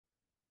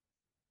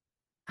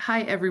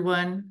Hi,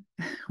 everyone.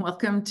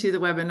 Welcome to the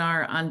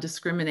webinar on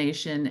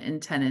discrimination and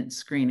tenant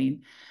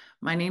screening.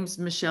 My name is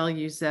Michelle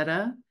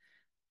Uzetta.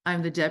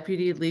 I'm the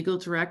Deputy Legal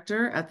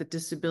Director at the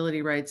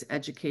Disability Rights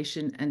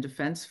Education and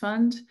Defense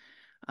Fund,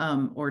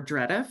 or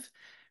DREDF.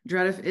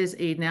 DREDF is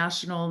a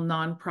national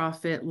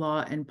nonprofit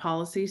law and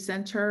policy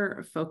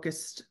center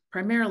focused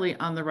primarily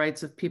on the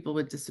rights of people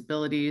with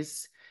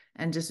disabilities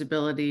and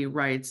disability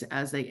rights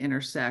as they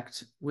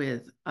intersect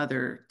with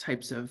other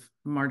types of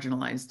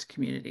marginalized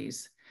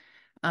communities.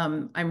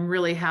 I'm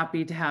really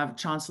happy to have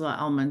Chancellor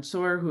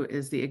Al-Mansour, who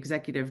is the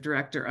Executive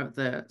Director of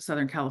the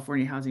Southern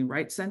California Housing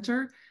Rights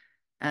Center,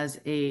 as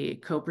a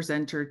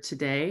co-presenter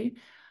today,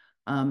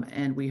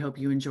 and we hope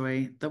you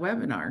enjoy the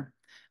webinar.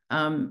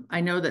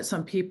 I know that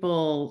some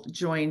people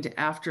joined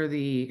after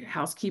the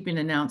housekeeping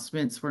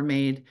announcements were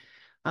made.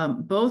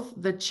 Both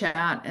the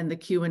chat and the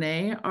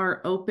Q&A are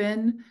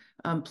open.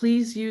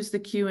 Please use the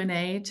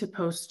Q&A to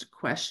post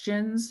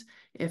questions.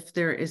 If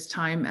there is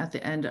time at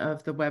the end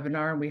of the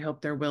webinar, and we hope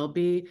there will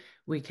be,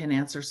 we can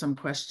answer some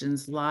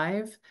questions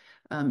live.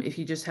 If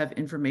you just have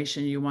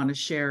information you want to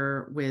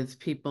share with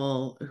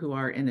people who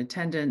are in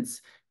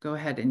attendance, go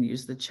ahead and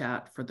use the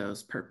chat for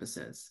those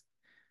purposes.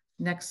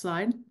 Next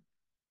slide.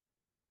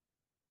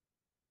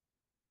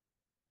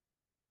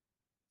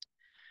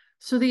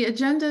 So the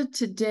agenda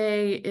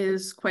today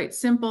is quite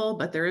simple,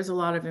 but there is a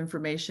lot of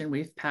information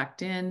we've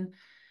packed in.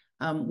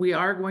 We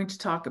are going to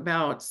talk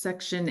about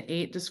Section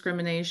 8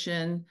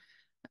 discrimination.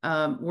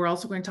 We're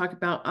also going to talk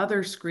about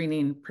other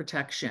screening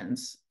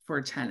protections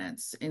for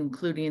tenants,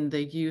 including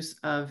the use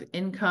of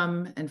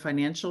income and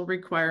financial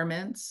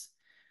requirements,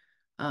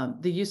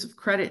 the use of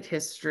credit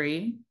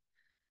history,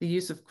 the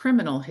use of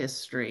criminal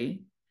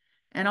history,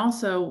 and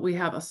also we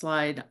have a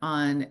slide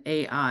on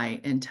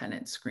AI in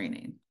tenant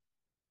screening.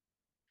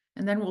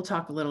 And then we'll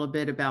talk a little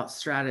bit about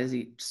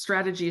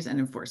strategies and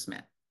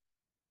enforcement.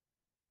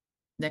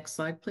 Next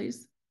slide,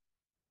 please.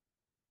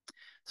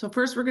 So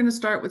first, we're going to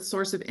start with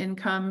source of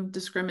income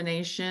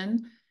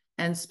discrimination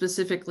and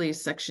specifically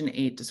Section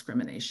 8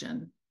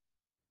 discrimination.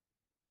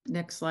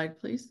 Next slide,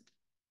 please.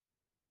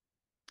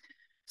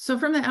 So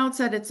from the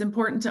outset, it's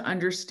important to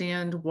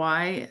understand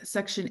why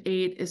Section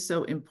 8 is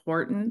so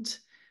important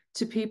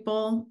to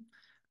people.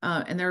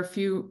 And there are a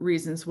few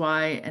reasons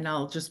why, and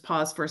I'll just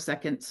pause for a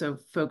second so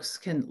folks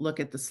can look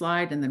at the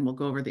slide, and then we'll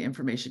go over the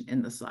information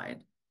in the slide.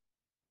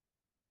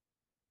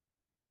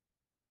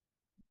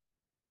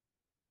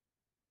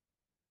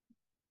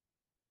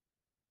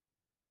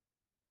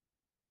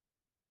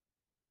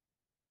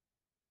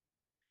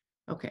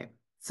 Okay,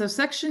 so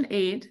Section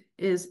 8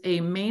 is a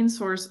main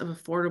source of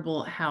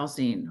affordable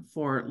housing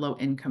for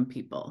low-income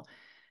people.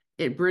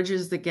 It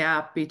bridges the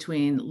gap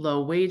between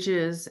low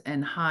wages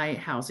and high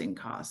housing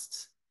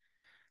costs.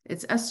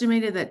 It's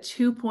estimated that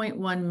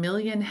 2.1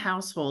 million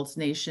households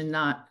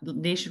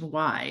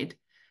nationwide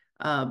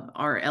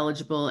are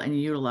eligible and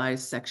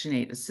utilize Section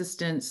 8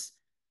 assistance,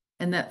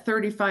 and that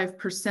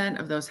 35%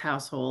 of those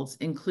households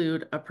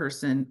include a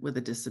person with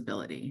a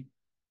disability.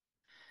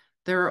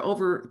 There are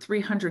over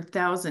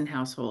 300,000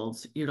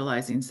 households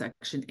utilizing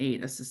Section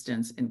 8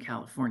 assistance in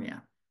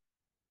California.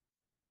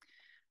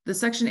 The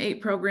Section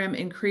 8 program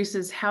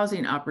increases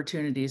housing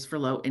opportunities for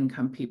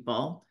low-income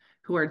people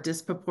who are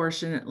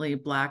disproportionately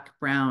Black,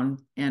 Brown,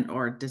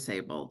 and/or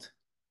disabled.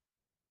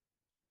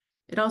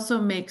 It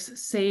also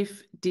makes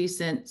safe,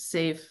 decent,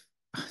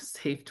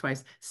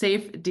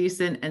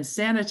 and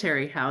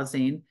sanitary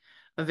housing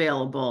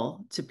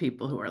available to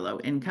people who are low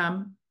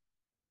income.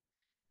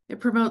 It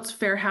promotes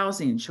fair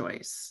housing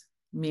choice,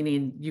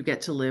 meaning you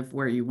get to live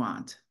where you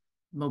want,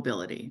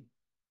 mobility.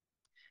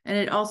 And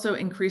it also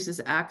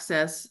increases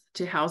access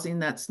to housing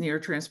that's near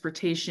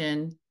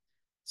transportation,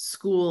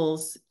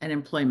 schools, and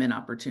employment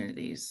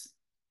opportunities.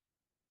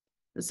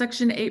 The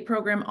Section 8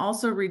 program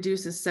also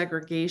reduces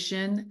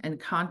segregation and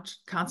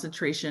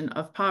concentration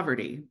of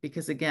poverty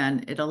because,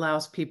 again, it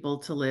allows people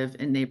to live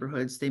in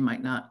neighborhoods they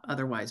might not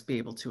otherwise be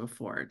able to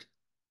afford.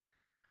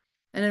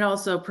 And it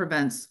also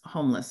prevents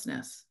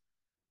homelessness.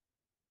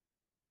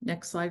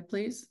 Next slide,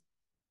 please.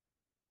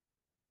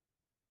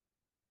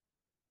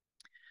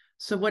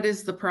 So what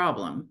is the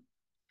problem?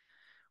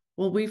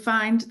 Well, we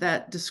find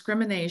that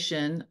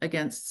discrimination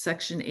against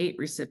Section 8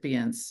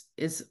 recipients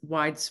is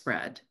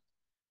widespread.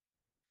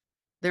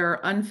 There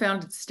are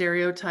unfounded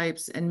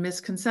stereotypes and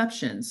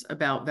misconceptions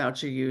about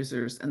voucher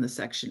users and the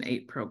Section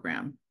 8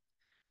 program.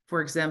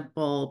 For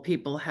example,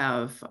 people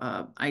have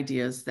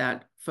ideas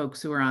that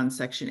folks who are on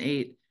Section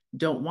 8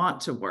 don't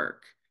want to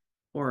work,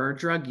 or are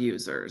drug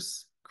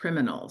users,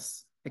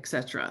 criminals,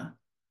 etc.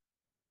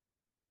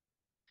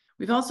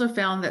 We've also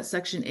found that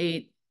Section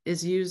 8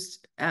 is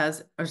used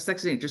as, or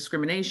Section 8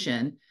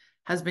 discrimination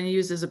has been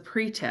used as a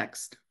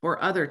pretext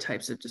for other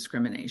types of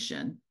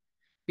discrimination.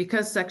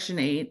 Because Section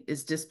 8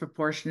 is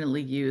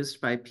disproportionately used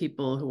by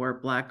people who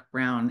are Black,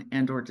 Brown,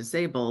 and/or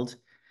disabled,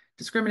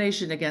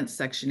 discrimination against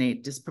Section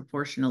 8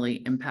 disproportionately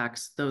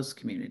impacts those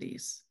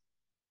communities.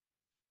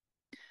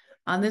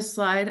 On this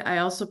slide, I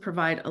also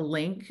provide a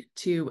link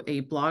to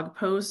a blog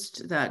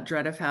post that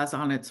DREDF has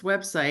on its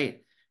website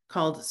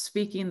called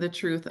Speaking the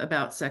Truth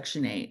About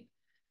Section 8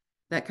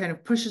 that kind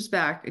of pushes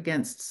back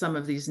against some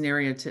of these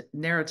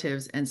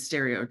narratives and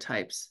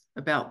stereotypes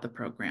about the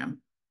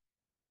program.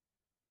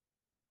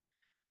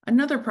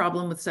 Another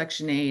problem with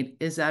Section 8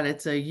 is that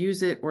it's a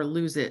use it or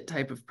lose it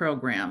type of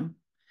program.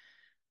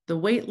 The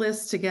wait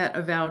lists to get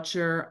a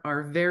voucher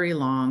are very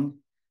long.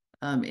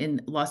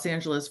 In Los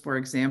Angeles, for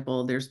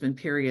example, there's been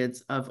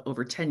periods of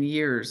over 10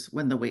 years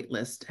when the wait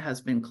list has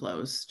been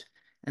closed,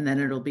 and then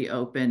it'll be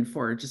open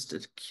for just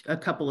a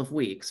couple of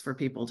weeks for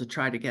people to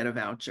try to get a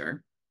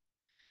voucher.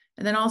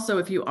 And then also,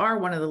 if you are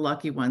one of the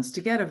lucky ones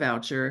to get a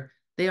voucher,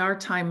 they are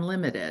time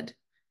limited.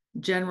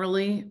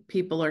 Generally,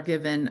 people are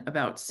given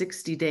about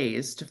 60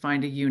 days to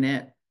find a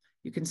unit.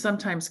 You can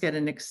sometimes get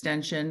an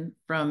extension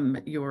from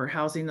your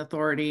housing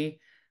authority,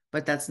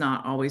 but that's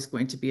not always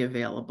going to be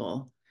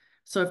available.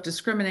 So if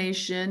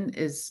discrimination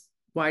is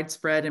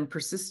widespread and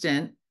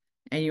persistent,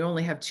 and you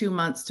only have 2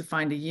 months to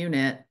find a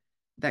unit,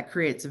 that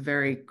creates a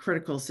very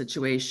critical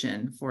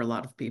situation for a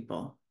lot of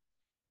people.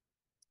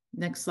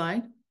 Next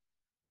slide.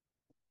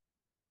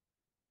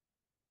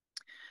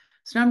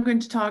 So now I'm going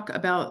to talk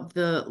about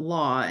the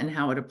law and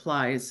how it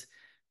applies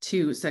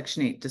to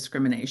Section 8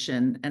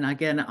 discrimination. And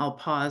again, I'll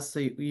pause so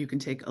you can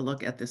take a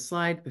look at this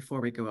slide before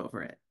we go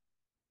over it.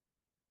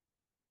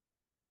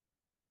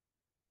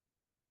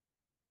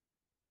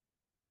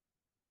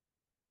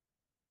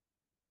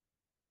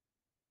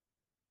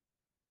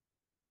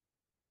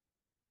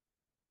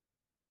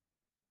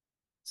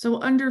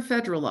 So under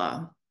federal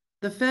law,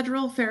 the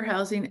Federal Fair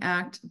Housing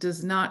Act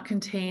does not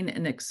contain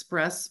an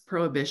express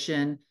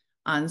prohibition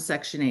on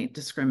Section 8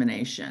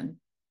 discrimination.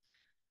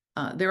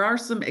 There are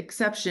some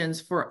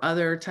exceptions for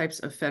other types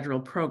of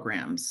federal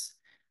programs.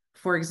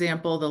 For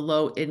example, the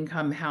Low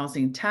Income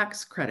Housing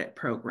Tax Credit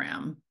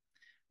Program,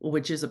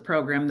 which is a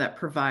program that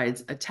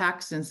provides a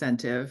tax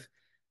incentive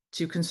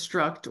to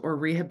construct or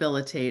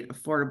rehabilitate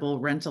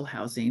affordable rental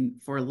housing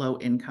for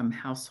low-income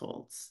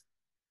households.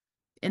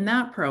 In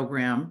that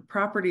program,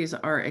 properties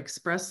are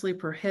expressly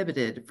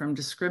prohibited from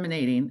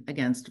discriminating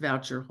against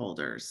voucher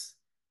holders.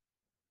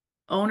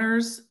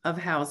 Owners of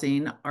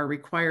housing are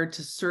required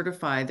to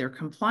certify their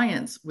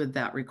compliance with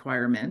that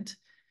requirement,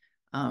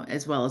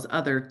 as well as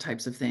other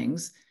types of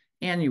things,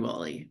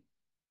 annually.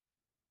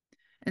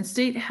 And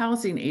state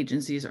housing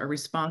agencies are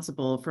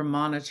responsible for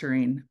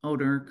monitoring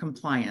owner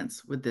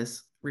compliance with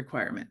this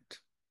requirement.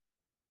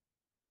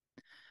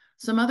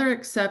 Some other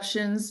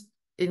exceptions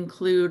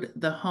include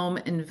the Home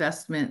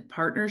Investment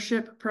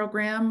Partnership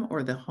Program,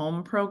 or the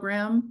HOME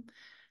program.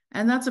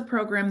 And that's a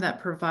program that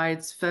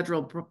provides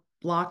federal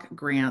block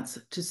grants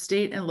to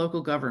state and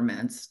local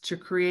governments to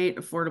create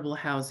affordable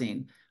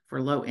housing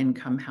for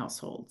low-income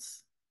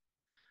households.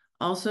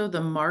 Also,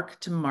 the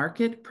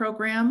Mark-to-Market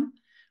program,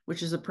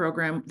 which is a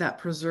program that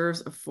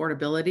preserves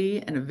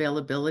affordability and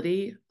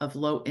availability of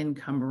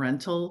low-income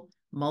rental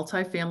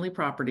multifamily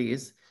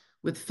properties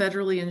with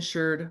federally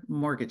insured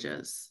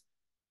mortgages.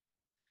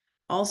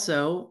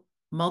 Also,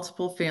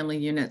 multiple family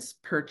units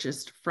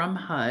purchased from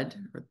HUD,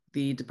 or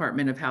the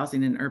Department of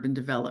Housing and Urban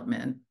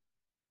Development,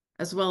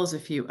 as well as a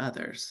few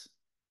others.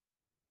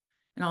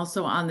 And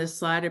also on this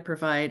slide, I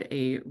provide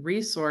a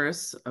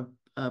resource,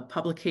 a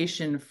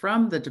publication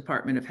from the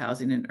Department of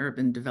Housing and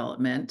Urban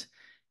Development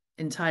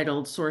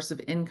entitled Source of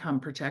Income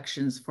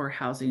Protections for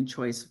Housing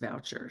Choice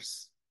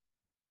Vouchers.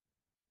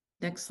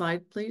 Next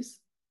slide, please.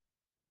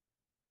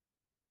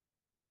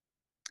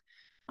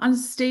 On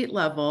state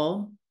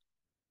level,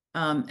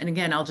 and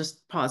again, I'll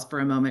just pause for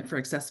a moment for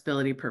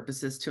accessibility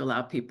purposes to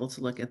allow people to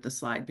look at the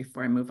slide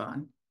before I move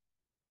on.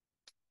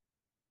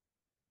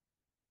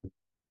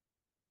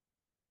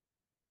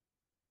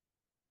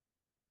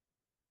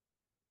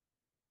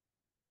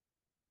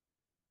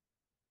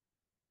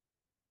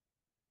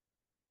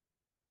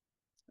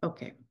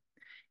 Okay.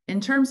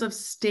 In terms of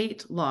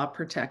state law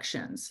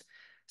protections,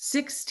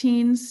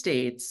 16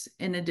 states,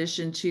 in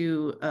addition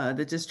to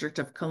the District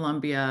of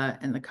Columbia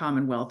and the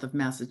Commonwealth of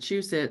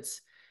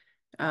Massachusetts,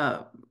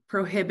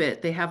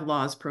 they have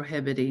laws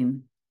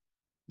prohibiting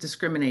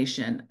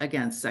discrimination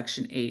against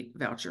Section 8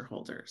 voucher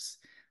holders.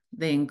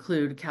 They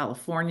include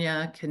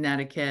California,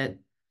 Connecticut,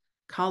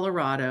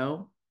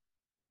 Colorado,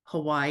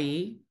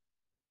 Hawaii,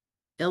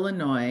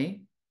 Illinois,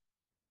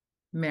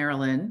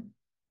 Maryland,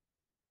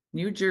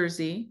 New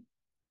Jersey,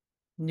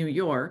 New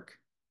York,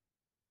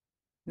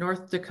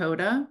 North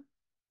Dakota,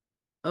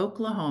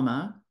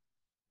 Oklahoma,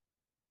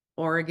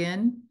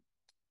 Oregon,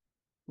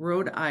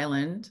 Rhode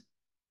Island,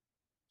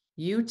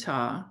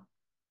 Utah,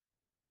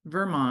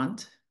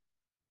 Vermont,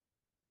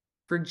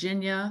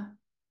 Virginia,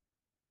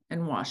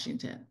 and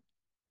Washington.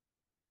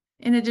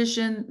 In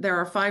addition, there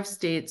are 5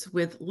 states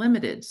with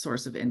limited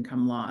source of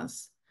income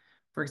laws.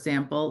 For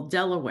example,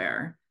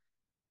 Delaware.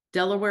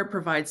 Delaware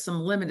provides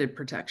some limited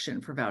protection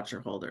for voucher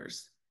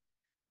holders.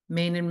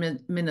 Maine and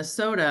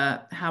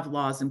Minnesota have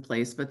laws in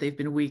place, but they've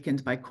been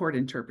weakened by court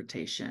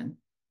interpretation.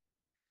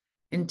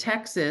 In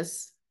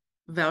Texas,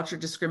 voucher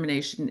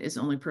discrimination is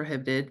only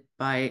prohibited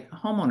by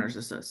homeowners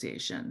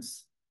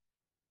associations.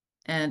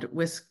 And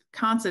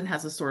Wisconsin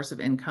has a source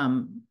of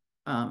income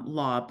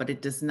law, but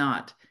it does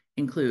not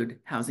include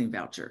housing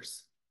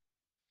vouchers.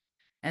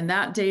 And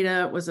that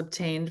data was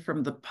obtained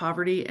from the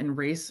Poverty and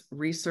Race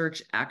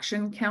Research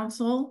Action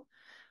Council.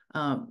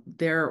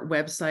 Their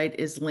website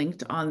is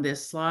linked on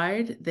this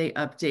slide. They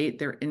update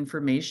their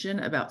information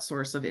about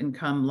source of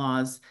income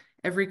laws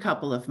every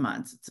couple of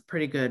months. It's a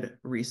pretty good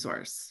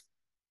resource.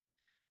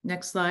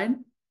 Next slide.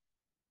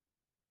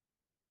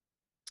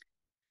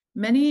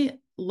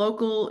 Many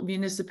local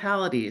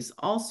municipalities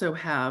also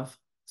have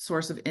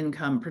source of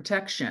income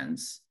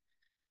protections.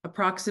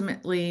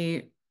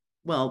 Approximately,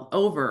 well,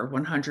 over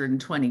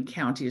 120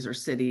 counties or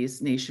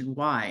cities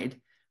nationwide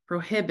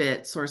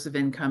prohibit source of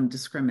income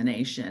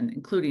discrimination,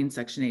 including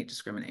Section 8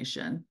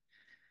 discrimination.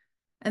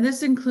 And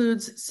this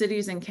includes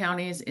cities and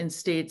counties in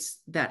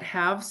states that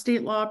have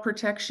state law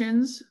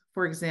protections.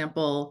 For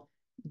example,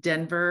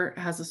 Denver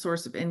has a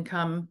source of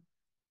income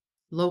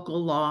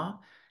local law,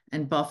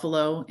 and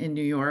Buffalo in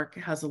New York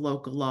has a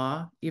local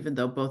law, even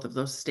though both of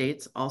those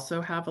states also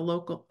have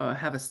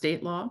a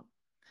state law.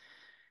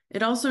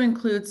 It also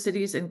includes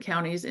cities and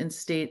counties in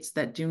states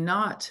that do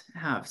not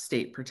have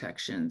state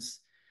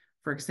protections.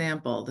 For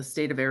example, the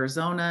state of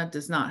Arizona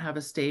does not have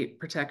a state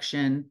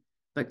protection,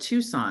 but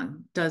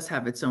Tucson does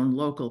have its own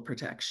local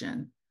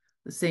protection.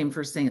 The same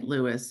for St.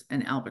 Louis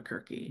and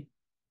Albuquerque.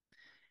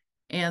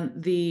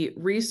 And the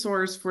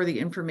resource for the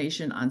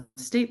information on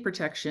state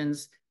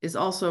protections is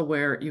also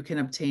where you can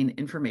obtain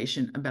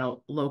information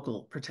about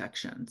local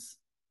protections.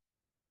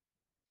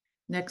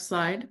 Next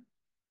slide.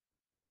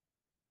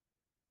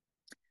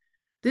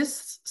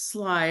 This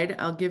slide,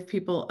 I'll give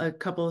people a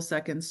couple of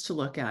seconds to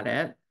look at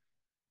it.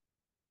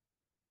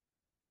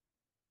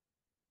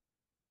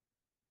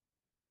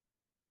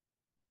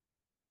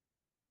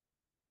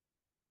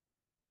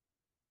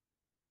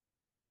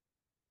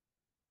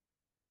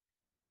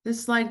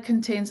 This slide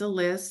contains a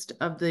list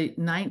of the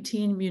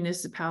 19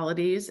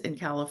 municipalities in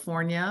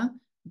California,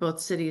 both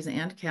cities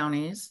and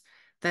counties,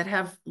 that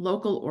have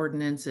local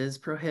ordinances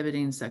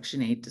prohibiting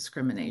Section 8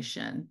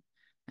 discrimination.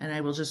 And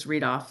I will just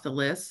read off the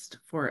list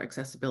for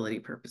accessibility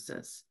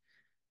purposes.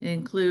 It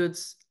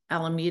includes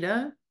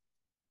Alameda,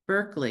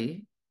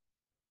 Berkeley,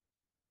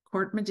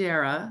 Corte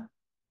Madera,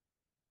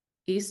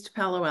 East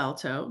Palo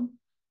Alto,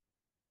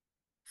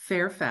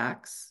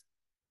 Fairfax,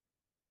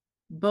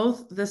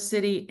 both the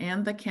city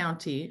and the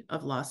county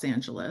of Los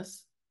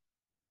Angeles,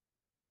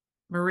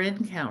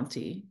 Marin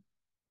County,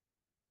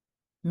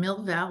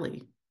 Mill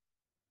Valley,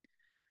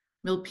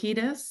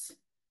 Milpitas,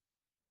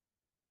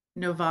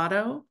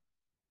 Novato,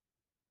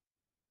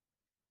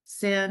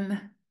 I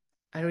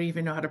don't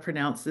even know how to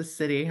pronounce this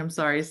city. I'm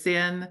sorry,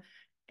 San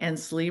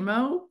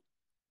Anselmo,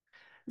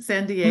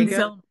 San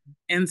Diego.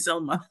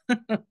 Anselma.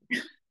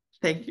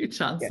 Thank you, Yeah.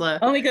 Chancellor.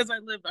 Only because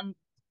I'm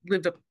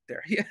lived up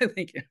there. Yeah,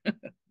 thank you. Down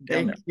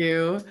Thank there.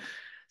 you.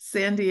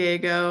 San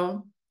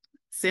Diego,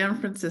 San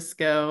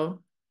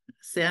Francisco,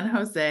 San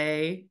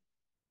Jose,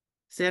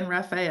 San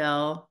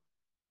Rafael,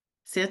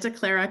 Santa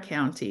Clara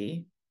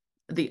County,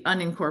 the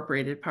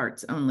unincorporated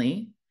parts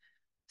only,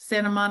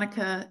 Santa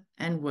Monica,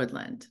 and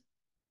Woodland.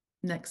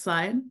 Next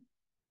slide.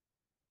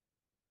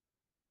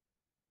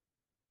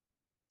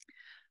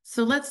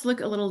 So let's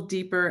look a little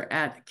deeper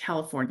at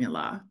California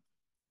law.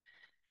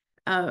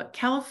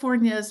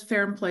 California's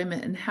Fair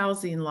Employment and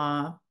Housing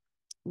Law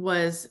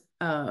was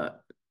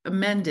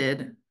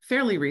amended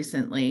fairly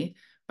recently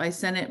by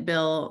Senate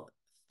Bill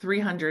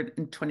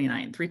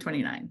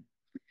 329.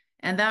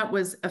 And that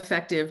was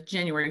effective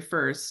January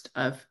 1st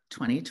of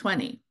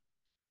 2020.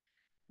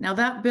 Now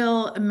that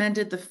bill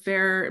amended the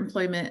Fair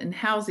Employment and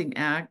Housing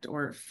Act,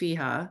 or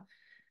FEHA,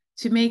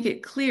 to make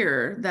it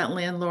clear that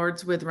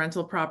landlords with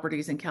rental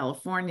properties in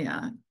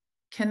California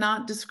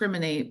cannot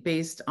discriminate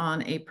based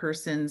on a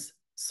person's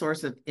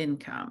source of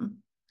income.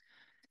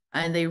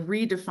 And they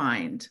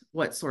redefined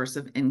what source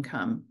of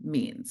income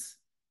means.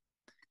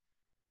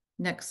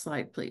 Next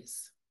slide,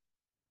 please.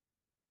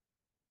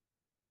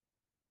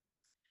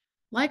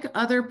 Like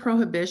other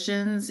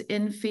prohibitions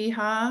in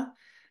FEHA,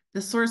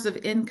 the source of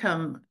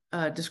income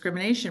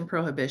discrimination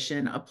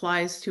prohibition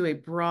applies to a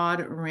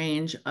broad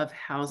range of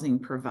housing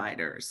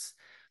providers,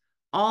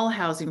 all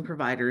housing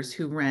providers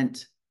who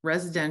rent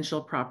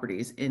residential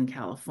properties in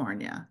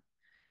California.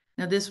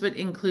 Now, this would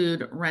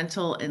include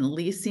rental and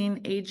leasing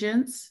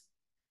agents,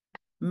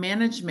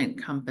 management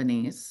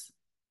companies,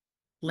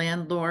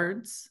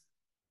 landlords,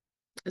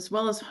 as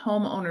well as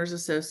homeowners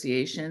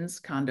associations,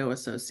 condo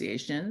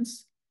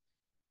associations,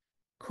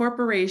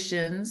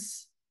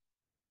 corporations,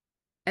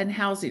 and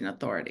housing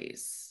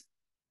authorities.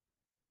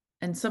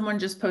 And someone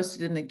just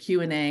posted in the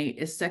Q&A,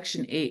 is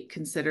Section 8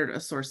 considered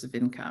a source of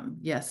income?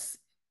 Yes,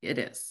 it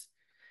is.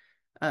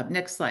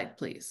 Next slide,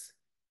 please.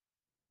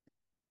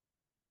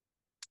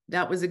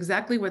 That was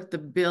exactly what the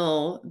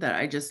bill that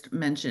I just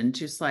mentioned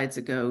 2 slides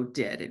ago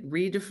did. It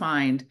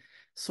redefined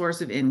source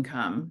of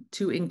income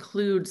to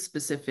include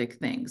specific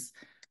things.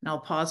 And I'll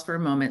pause for a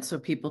moment so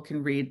people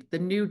can read the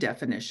new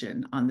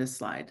definition on this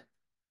slide.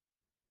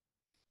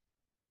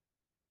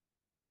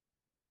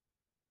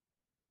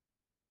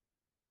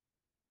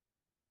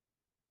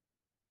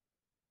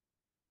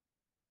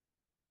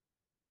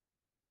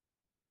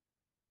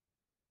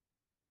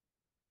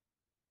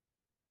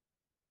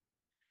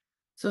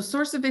 So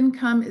source of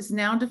income is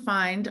now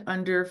defined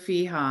under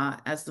FEHA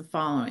as the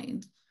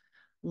following: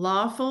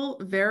 lawful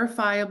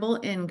verifiable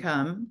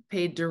income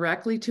paid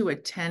directly to a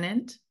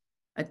tenant,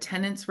 a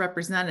tenant's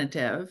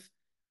representative,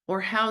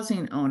 or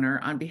housing owner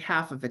on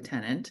behalf of a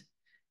tenant,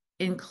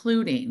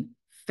 including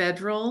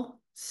federal,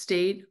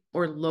 state,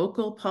 or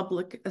local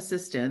public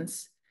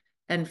assistance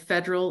and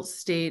federal,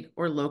 state,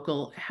 or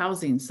local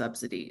housing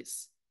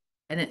subsidies.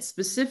 And it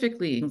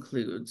specifically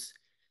includes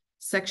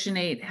Section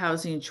 8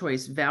 Housing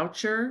Choice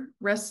Voucher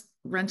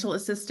rental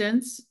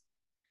assistance,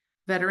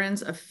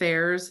 Veterans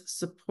Affairs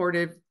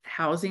supportive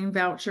housing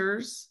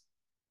vouchers,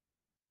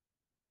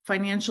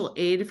 financial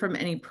aid from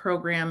any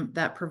program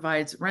that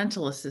provides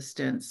rental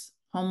assistance,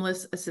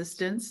 homeless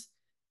assistance,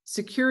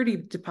 security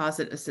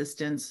deposit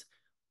assistance,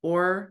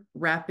 or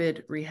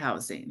rapid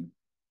rehousing.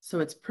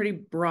 So it's pretty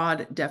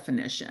broad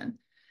definition.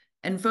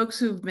 And folks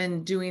who've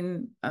been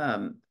doing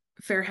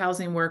fair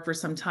housing work for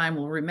some time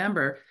will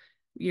remember,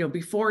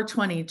 before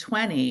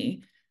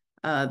 2020,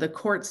 the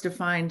courts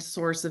defined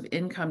source of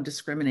income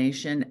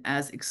discrimination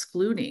as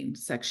excluding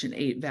Section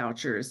 8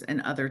 vouchers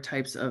and other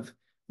types of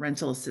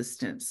rental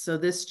assistance. So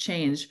this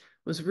change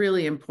was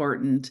really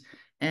important.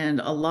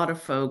 And a lot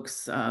of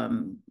folks,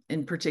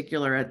 in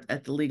particular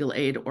at the legal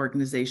aid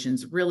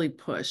organizations, really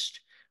pushed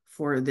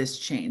for this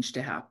change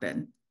to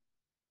happen.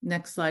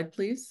 Next slide,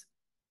 please.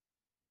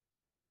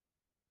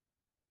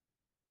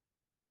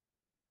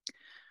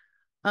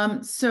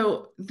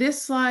 So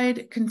this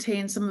slide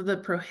contains some of the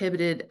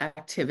prohibited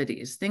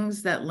activities,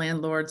 things that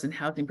landlords and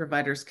housing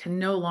providers can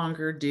no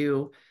longer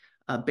do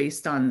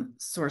based on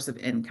source of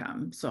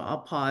income. So I'll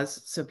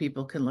pause so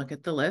people can look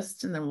at the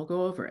list and then we'll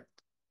go over it.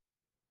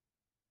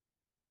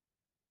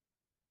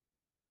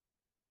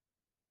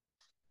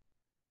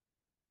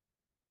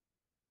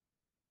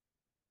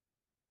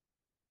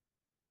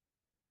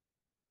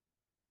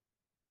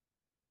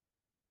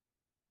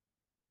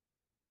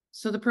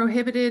 So the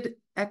prohibited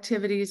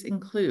activities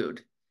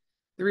include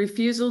the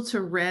refusal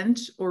to rent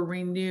or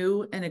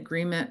renew an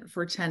agreement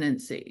for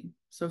tenancy.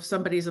 So if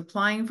somebody's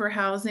applying for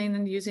housing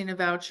and using a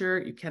voucher,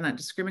 you cannot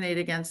discriminate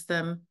against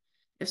them.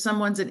 If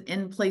someone's an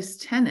in-place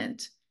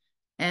tenant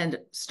and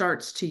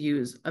starts to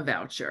use a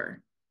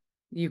voucher,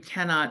 you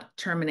cannot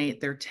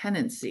terminate their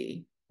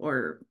tenancy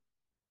or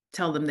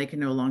tell them they can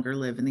no longer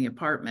live in the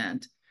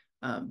apartment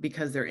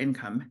because their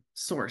income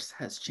source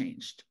has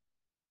changed.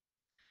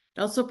 It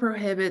also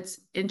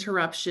prohibits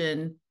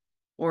interruption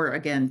or,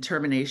 again,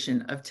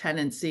 termination of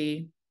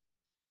tenancy,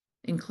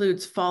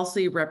 includes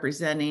falsely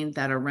representing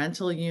that a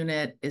rental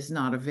unit is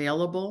not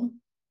available,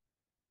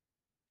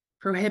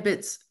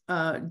 prohibits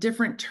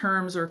different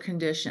terms or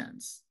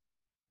conditions.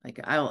 Like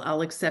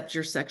I'll accept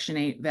your Section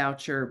 8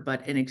 voucher,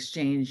 but in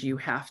exchange, you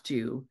have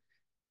to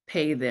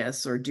pay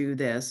this or do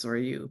this, or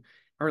you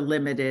are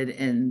limited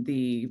in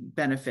the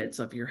benefits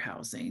of your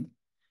housing.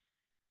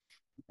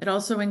 It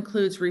also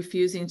includes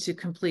refusing to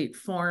complete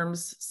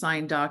forms,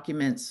 sign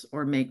documents,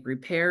 or make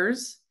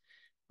repairs.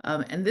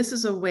 And this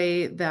is a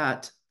way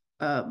that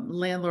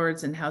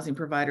landlords and housing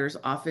providers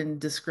often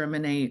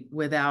discriminate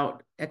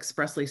without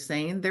expressly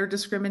saying they're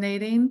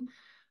discriminating.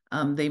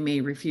 They may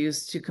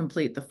refuse to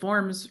complete the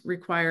forms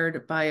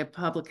required by a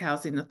public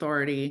housing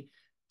authority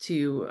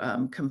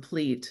to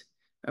complete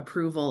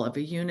approval of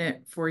a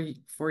unit for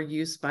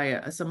use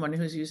by someone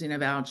who's using a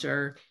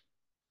voucher.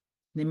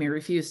 They may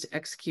refuse to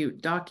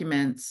execute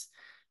documents.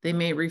 They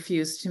may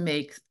refuse to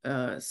make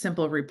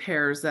simple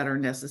repairs that are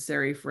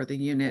necessary for the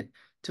unit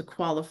to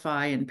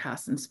qualify and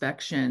pass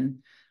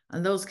inspection.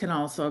 And those can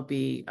also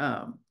be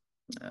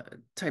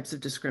types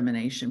of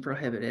discrimination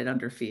prohibited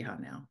under FEHA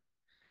now.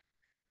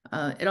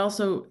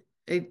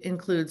 It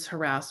includes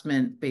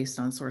harassment based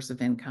on source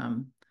of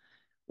income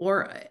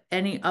or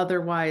any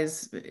other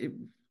way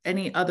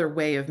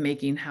of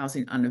making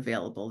housing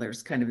unavailable.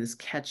 There's kind of this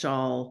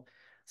catch-all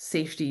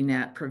safety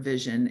net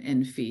provision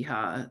in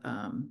FEHA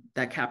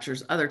that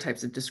captures other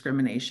types of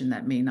discrimination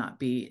that may not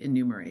be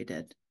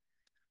enumerated.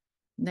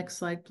 Next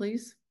slide,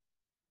 please.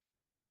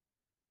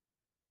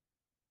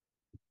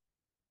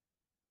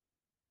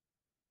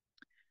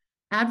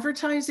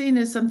 Advertising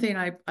is something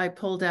I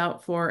pulled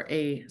out for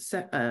a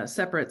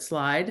separate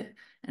slide,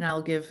 and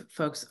I'll give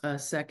folks a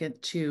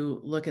second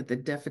to look at the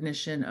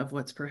definition of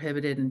what's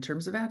prohibited in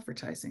terms of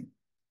advertising.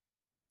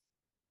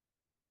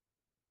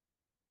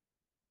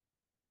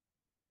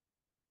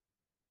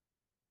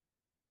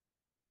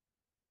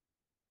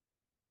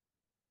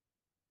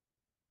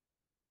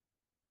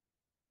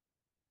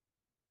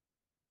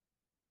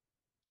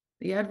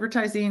 The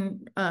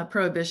advertising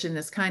prohibition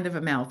is kind of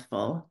a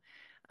mouthful.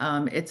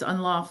 It's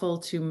unlawful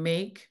to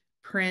make,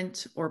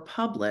 print, or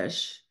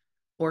publish,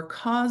 or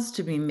cause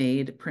to be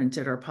made,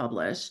 printed, or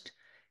published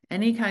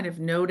any kind of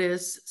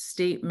notice,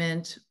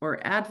 statement, or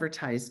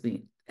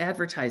advertising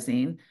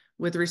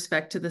with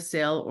respect to the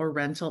sale or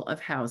rental of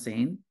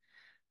housing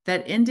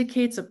that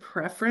indicates a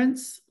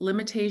preference,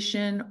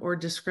 limitation, or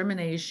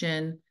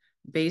discrimination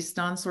based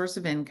on source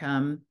of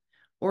income,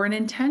 or an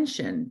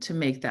intention to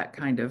make that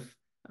kind of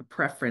a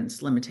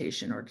preference,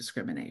 limitation, or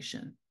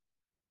discrimination.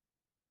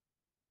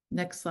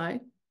 Next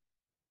slide.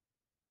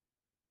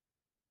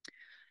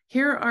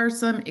 Here are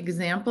some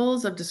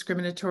examples of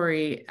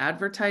discriminatory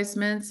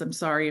advertisements. I'm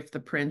sorry if the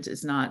print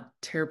is not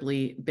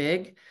terribly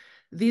big.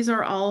 These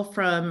are all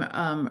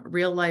from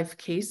real life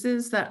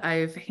cases that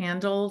I've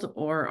handled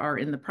or are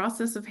in the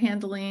process of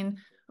handling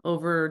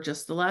over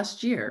just the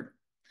last year.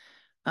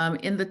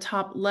 In the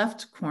top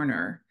left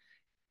corner,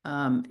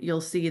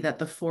 you'll see that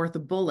the fourth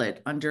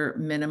bullet under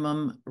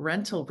minimum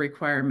rental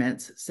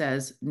requirements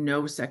says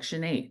no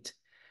Section 8,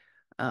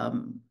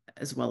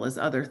 as well as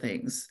other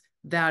things.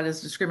 That is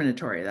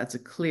discriminatory. That's a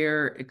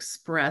clear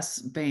express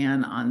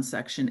ban on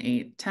Section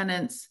 8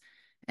 tenants.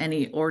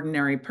 Any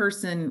ordinary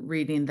person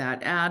reading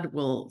that ad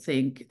will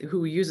think,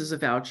 who uses a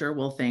voucher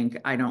will think,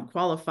 I don't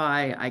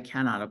qualify, I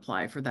cannot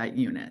apply for that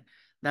unit.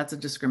 That's a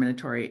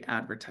discriminatory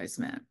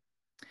advertisement.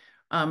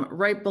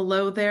 Right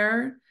below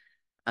there,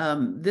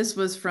 this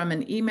was from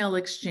an email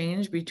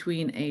exchange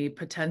between a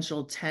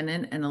potential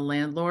tenant and a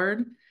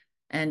landlord.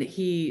 And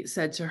he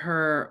said to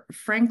her,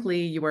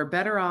 frankly, you are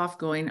better off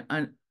going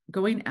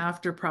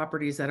after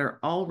properties that are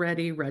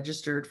already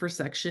registered for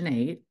Section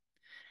 8.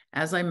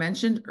 As I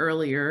mentioned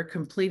earlier,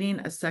 completing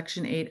a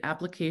Section 8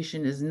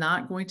 application is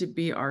not going to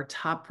be our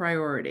top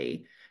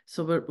priority,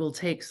 so it will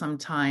take some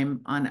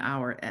time on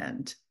our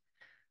end.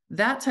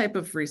 That type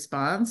of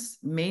response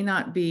may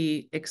not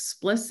be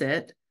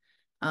explicit,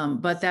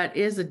 but that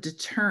is a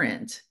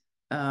deterrent,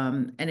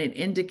 and it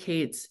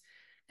indicates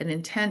an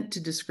intent to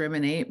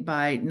discriminate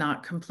by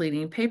not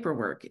completing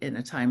paperwork in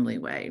a timely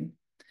way.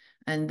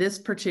 And this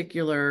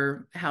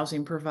particular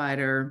housing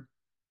provider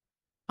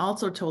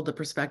also told the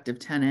prospective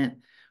tenant,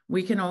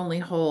 we can only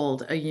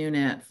hold a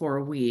unit for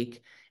a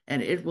week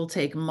and it will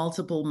take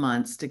multiple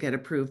months to get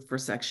approved for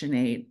Section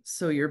 8,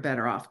 so you're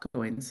better off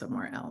going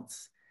somewhere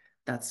else.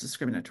 That's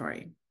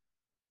discriminatory.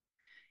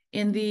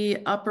 In the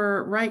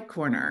upper right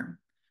corner,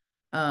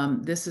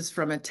 this is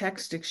from a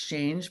text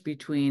exchange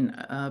between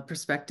a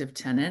prospective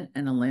tenant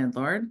and a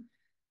landlord.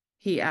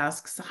 He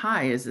asks,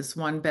 hi, is this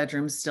one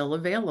bedroom still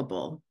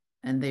available?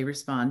 And they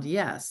respond,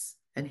 yes.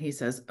 And he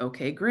says,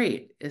 okay,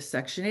 great. Is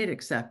Section 8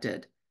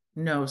 accepted?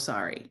 No,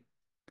 sorry.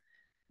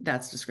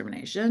 That's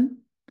discrimination.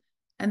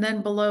 And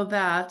then below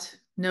that,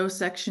 no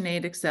Section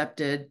 8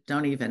 accepted,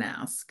 don't even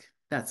ask.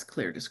 That's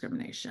clear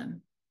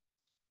discrimination.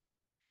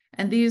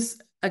 And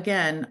these,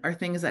 again, are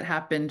things that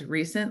happened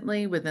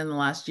recently within the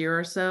last year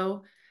or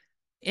so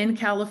in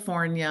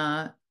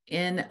California,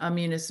 in a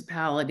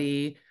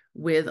municipality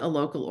with a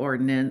local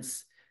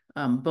ordinance,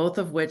 both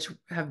of which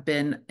have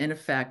been in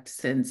effect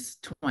since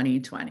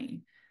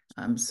 2020.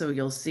 So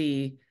you'll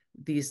see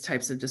these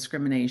types of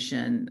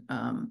discrimination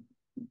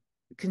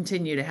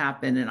continue to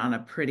happen and on a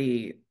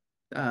pretty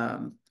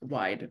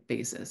wide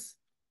basis.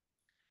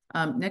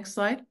 Next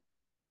slide.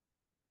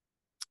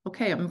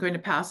 Okay, I'm going to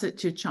pass it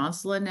to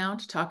Chancellor now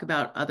to talk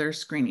about other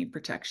screening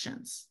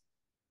protections.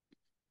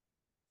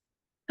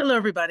 Hello,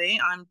 everybody.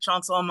 I'm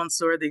Chancellor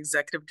Mansour, the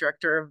Executive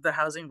Director of the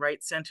Housing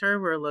Rights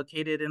Center. We're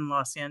located in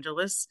Los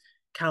Angeles,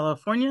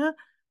 California.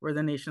 We're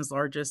the nation's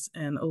largest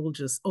and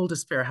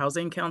oldest fair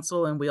housing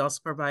council, and we also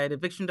provide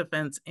eviction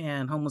defense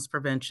and homeless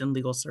prevention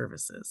legal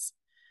services.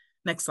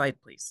 Next slide,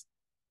 please.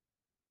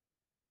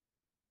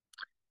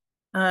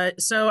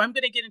 So I'm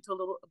going to get into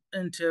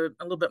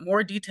a little bit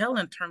more detail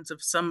in terms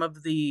of some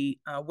of the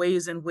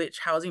ways in which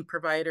housing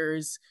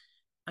providers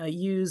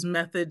use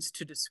methods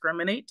to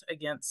discriminate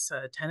against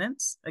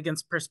tenants,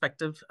 against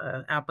prospective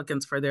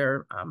applicants for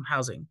their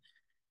housing.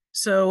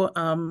 So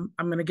I'm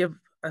going to give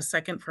a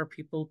second for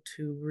people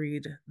to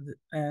read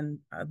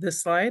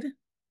this slide.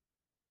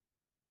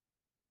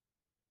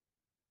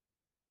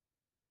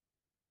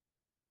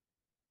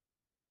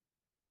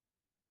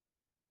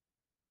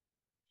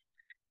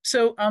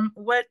 So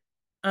what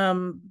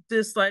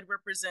this slide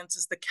represents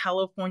is the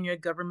California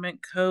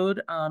Government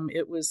Code.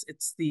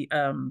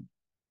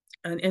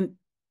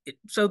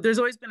 So there's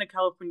always been a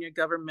California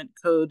Government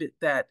Code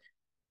that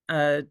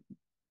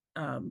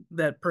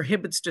that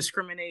prohibits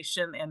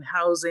discrimination in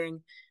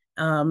housing.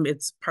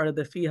 It's part of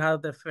the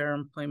FEHA, the Fair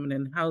Employment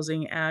and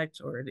Housing Act,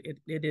 or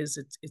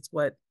it's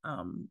what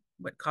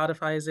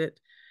codifies it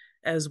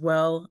as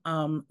well.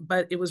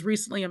 But it was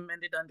recently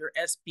amended under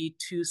SB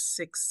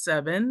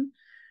 267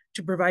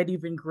 to provide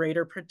even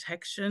greater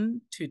protection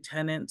to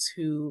tenants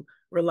who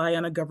rely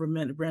on a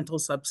government rental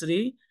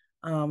subsidy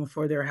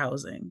for their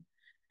housing.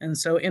 And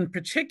so in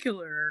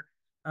particular,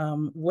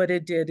 what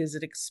it did is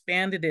it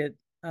expanded it,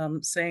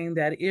 saying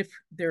that if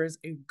there is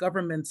a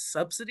government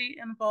subsidy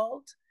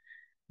involved,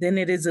 then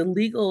it is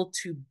illegal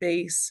to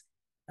base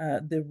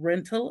the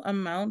rental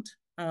amount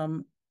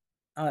on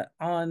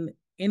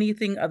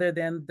anything other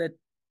than the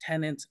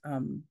tenant's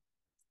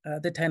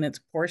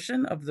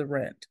portion of the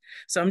rent.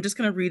 So I'm just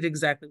going to read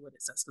exactly what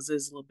it says because it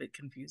is a little bit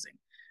confusing.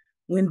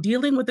 When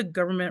dealing with a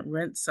government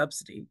rent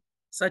subsidy,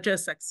 such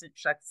as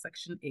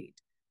Section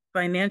 8,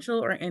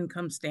 financial or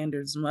income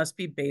standards must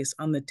be based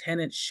on the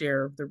tenant's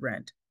share of the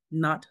rent,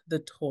 not the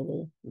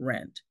total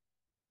rent.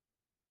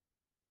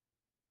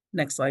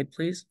 Next slide,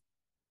 please.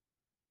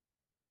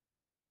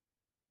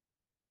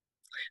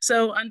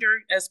 So under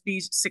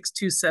SB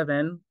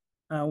 627,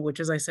 which,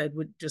 as I said,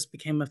 just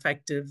became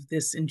effective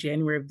in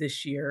January of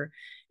this year.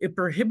 It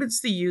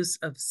prohibits the use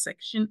of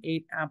Section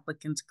 8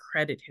 applicants'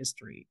 credit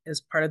history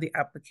as part of the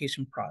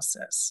application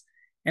process.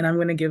 And I'm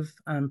going to give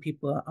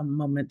people a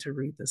moment to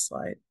read this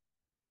slide.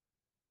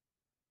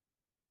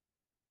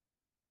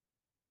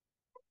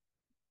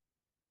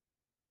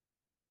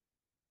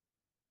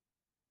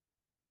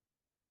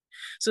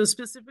 So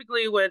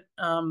specifically what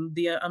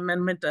the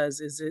amendment does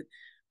is it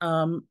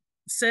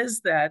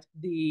says that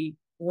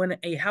when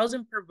a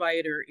housing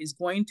provider is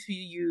going to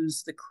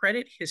use the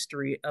credit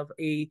history of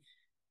a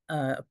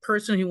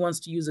person who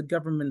wants to use a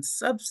government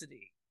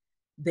subsidy,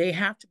 they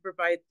have to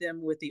provide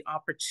them with the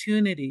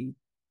opportunity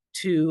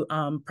to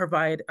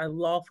provide a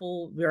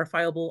lawful,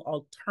 verifiable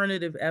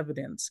alternative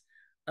evidence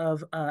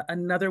of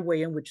another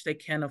way in which they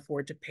can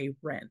afford to pay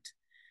rent.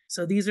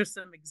 So these are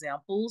some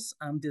examples.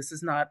 This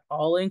is not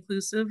all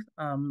inclusive,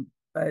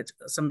 but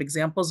some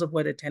examples of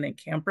what a tenant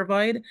can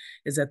provide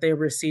is that they're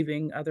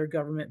receiving other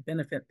government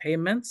benefit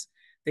payments.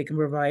 They can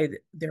provide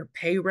their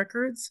pay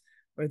records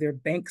or their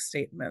bank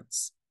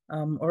statements,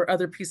 or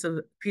other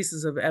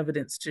pieces of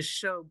evidence to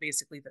show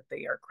basically that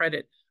they are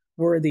credit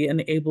worthy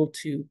and able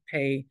to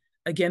pay,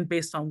 again,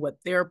 based on what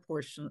their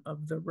portion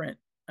of the rent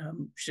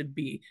should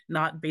be,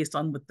 not based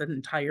on what the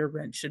entire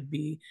rent should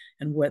be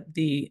and what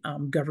the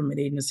government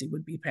agency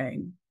would be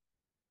paying.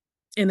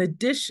 In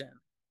addition,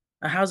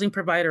 a housing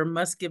provider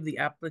must give the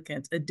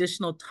applicant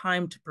additional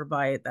time to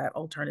provide that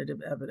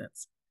alternative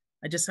evidence.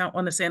 I just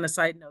want to say on a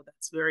side note,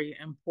 that's very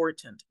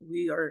important.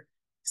 We are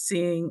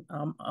seeing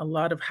a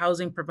lot of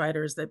housing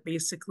providers that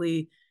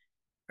basically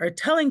are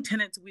telling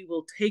tenants, we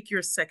will take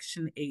your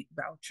Section 8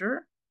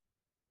 voucher.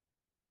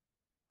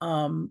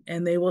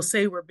 And they will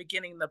say we're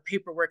beginning the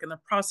paperwork and the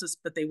process,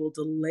 but they will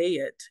delay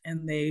it.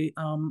 And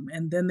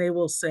then they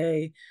will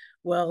say,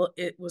 well,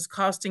 it was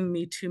costing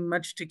me too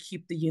much to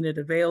keep the unit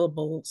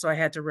available, so I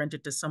had to rent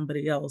it to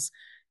somebody else.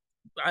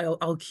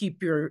 I'll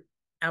keep your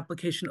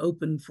application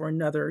open for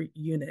another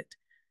unit,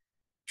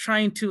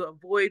 trying to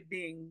avoid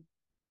being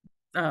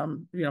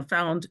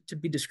found to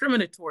be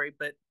discriminatory,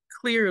 but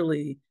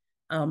clearly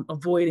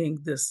avoiding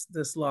this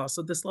law.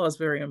 So this law is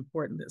very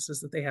important. This is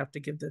that they have to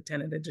give the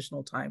tenant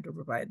additional time to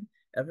provide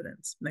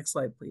evidence. Next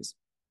slide, please.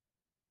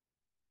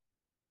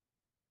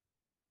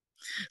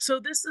 So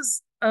this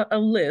is a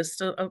list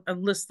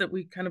that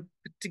we kind of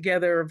put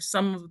together of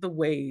some of the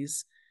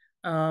ways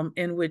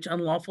in which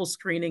unlawful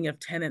screening of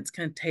tenants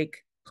can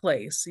take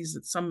place. These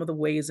are some of the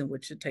ways in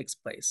which it takes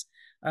place.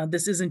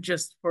 This isn't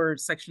just for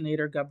Section 8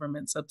 or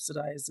government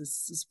subsidized.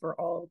 This is for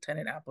all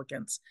tenant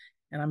applicants.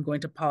 And I'm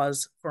going to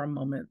pause for a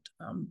moment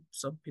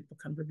so people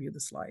can review the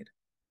slide.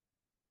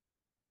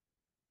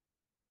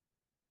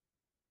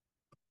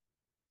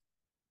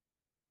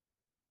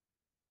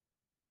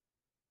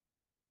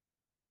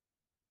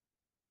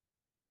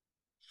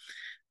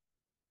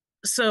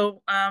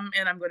 So,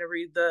 and I'm going to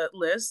read the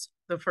list.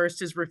 The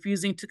first is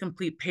refusing to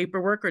complete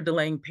paperwork or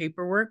delaying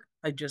paperwork.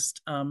 I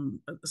just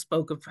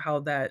spoke of how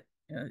that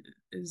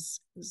is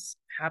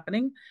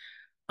happening.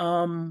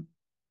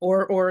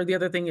 Or the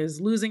other thing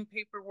is losing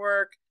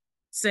paperwork,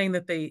 saying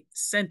that they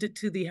sent it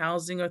to the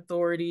housing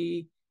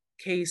authority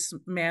case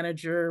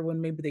manager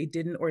when maybe they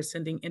didn't, or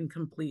sending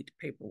incomplete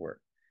paperwork,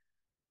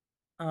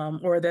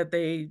 or that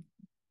they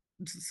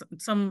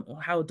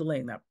somehow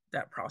delaying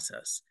that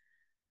process.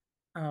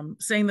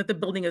 Saying that the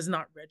building is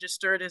not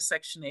registered as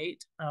Section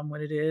 8 when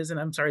it is, and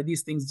I'm sorry,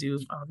 these things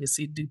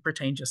obviously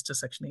pertain just to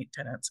Section 8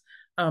 tenants,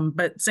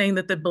 but saying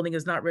that the building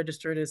is not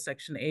registered as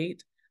Section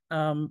 8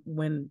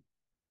 when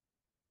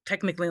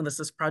technically, unless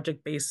this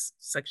project-based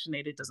Section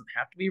 8, it doesn't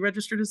have to be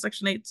registered as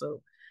Section 8,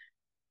 so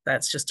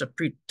that's just a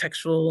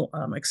pretextual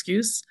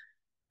excuse.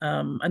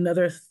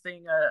 Another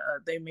thing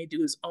they may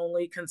do is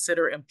only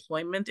consider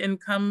employment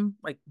income,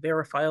 like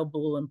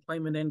verifiable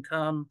employment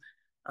income.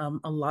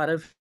 A lot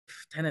of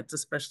tenants,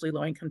 especially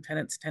low-income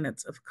tenants,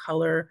 tenants of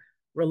color,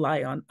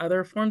 rely on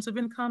other forms of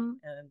income,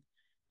 and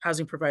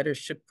housing providers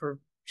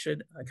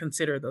should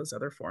consider those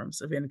other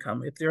forms of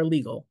income if they're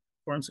legal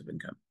forms of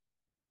income.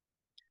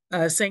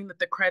 Saying that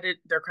their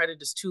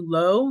credit is too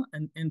low,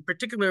 and in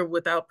particular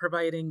without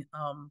providing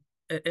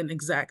an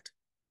exact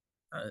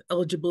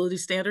eligibility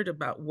standard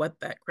about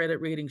what that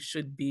credit rating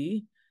should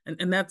be.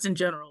 And that's in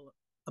general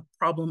a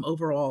problem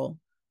overall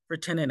for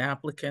tenant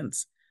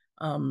applicants,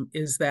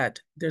 is that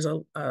there's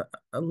a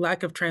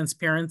lack of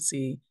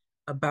transparency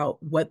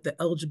about what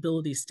the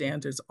eligibility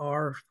standards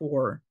are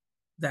for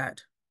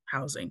that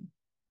housing.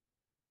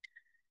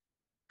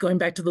 Going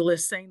back to the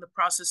list, saying the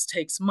process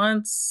takes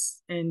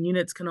months and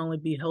units can only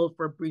be held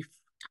for a brief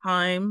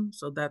time.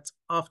 So that's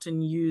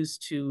often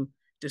used to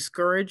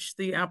discourage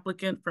the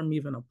applicant from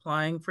even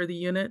applying for the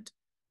unit.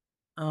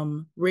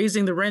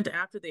 Raising the rent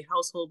after the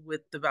household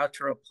with the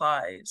voucher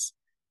applies.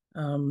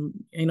 A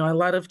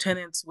lot of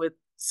tenants with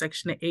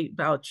Section 8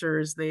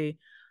 vouchers, they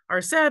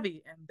are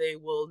savvy and they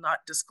will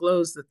not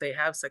disclose that they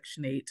have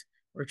Section 8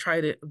 or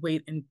try to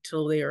wait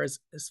until they are as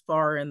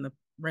far in the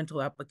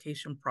rental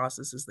application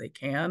process as they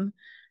can.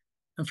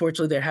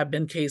 Unfortunately, there have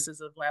been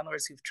cases of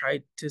landlords who've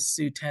tried to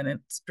sue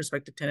tenants,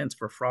 prospective tenants,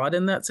 for fraud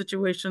in that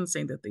situation,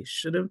 saying that they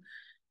should have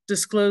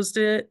disclosed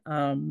it.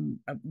 I'm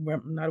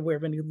not aware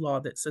of any law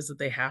that says that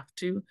they have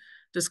to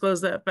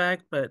disclose that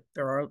fact, but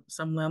there are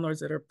some landlords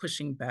that are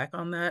pushing back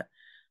on that.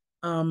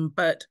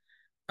 But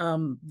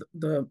um,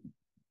 the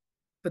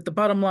but the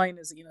bottom line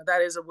is,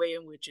 that is a way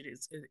in which it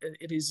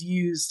is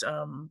used,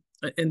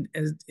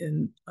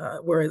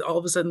 where all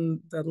of a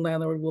sudden the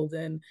landlord will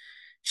then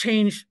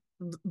change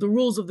the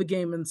rules of the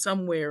game in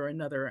some way or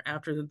another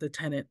after the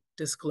tenant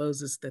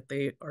discloses that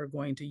they are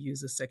going to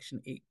use a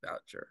Section 8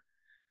 voucher.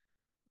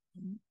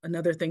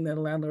 Another thing that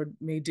a landlord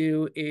may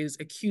do is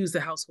accuse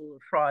the household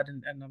of fraud,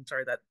 and I'm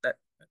sorry that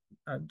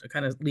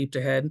kind of leaped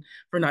ahead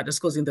for not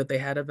disclosing that they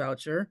had a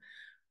voucher.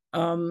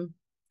 Um,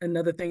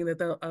 Another thing that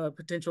the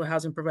potential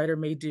housing provider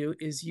may do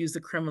is use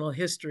the criminal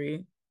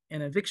history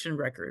and eviction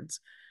records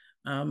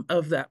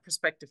of that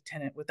prospective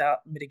tenant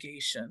without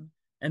mitigation.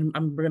 And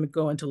I'm going to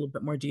go into a little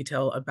bit more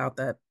detail about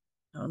that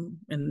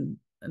in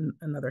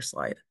another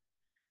slide.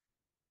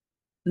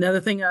 Another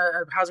thing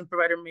a housing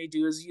provider may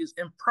do is use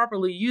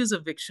improperly use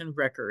eviction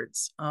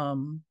records,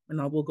 and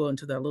I will go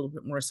into that a little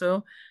bit more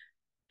so,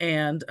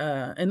 and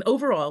an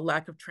overall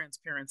lack of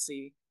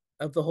transparency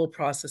of the whole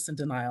process and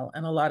denial.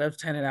 And a lot of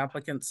tenant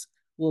applicants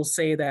will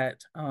say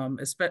that,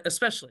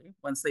 especially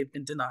once they've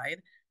been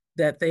denied,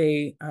 that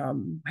they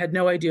had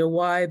no idea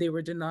why they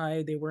were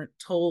denied. They weren't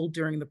told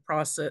during the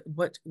process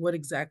what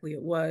exactly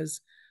it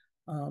was.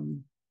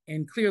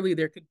 And clearly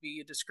there could be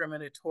a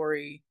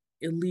discriminatory,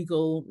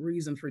 illegal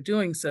reason for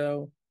doing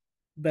so,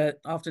 but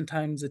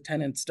oftentimes the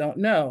tenants don't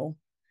know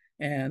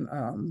and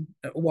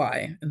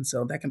why. And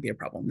so that can be a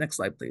problem. Next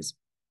slide, please.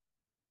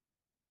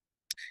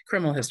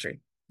 Criminal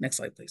history. Next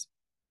slide, please.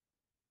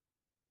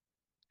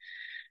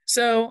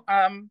 So,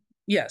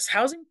 yes,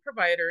 housing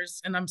providers,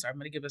 and I'm sorry, I'm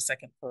going to give a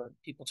second for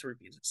people to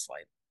review this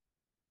slide.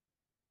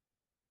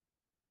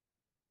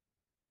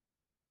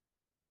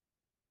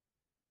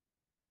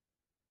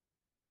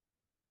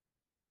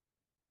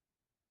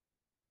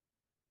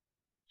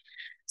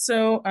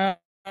 So,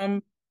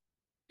 in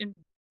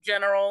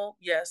general,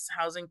 yes,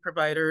 housing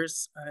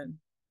providers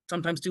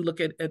sometimes do look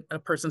at a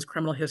person's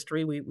criminal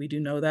history. We do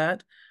know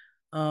that.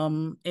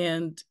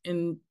 And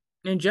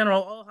in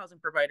general, all housing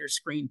providers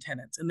screen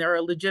tenants, and there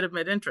are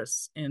legitimate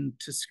interests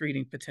into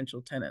screening potential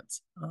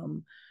tenants.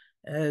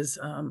 As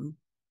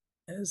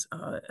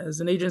as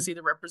an agency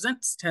that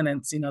represents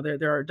tenants,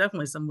 there are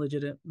definitely some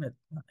legitimate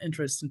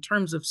interests in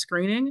terms of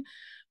screening,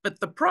 but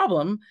the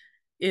problem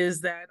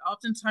is that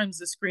oftentimes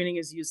the screening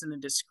is used in a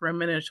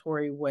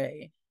discriminatory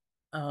way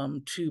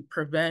to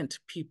prevent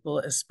people,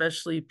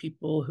 especially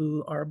people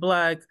who are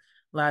Black,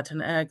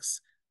 Latinx,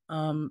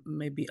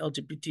 maybe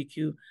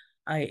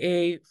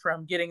LGBTQIA,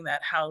 from getting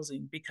that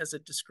housing because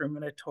of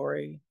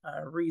discriminatory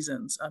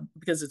reasons,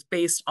 because it's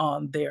based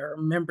on their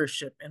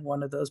membership in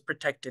one of those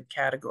protected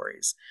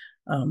categories.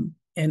 And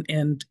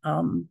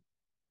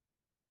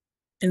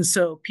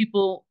so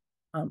people,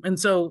 and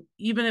so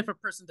even if a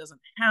person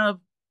doesn't have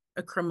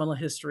a criminal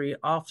history,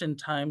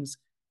 oftentimes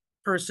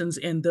persons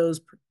in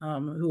those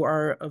who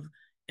are of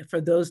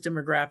for those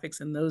demographics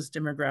and those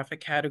demographic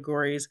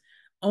categories,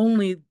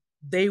 only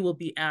they will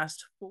be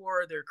asked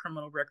for their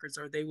criminal records,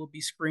 or they will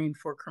be screened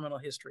for criminal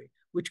history,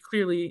 which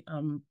clearly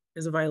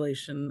is a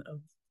violation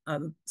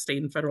of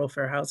state and federal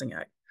Fair Housing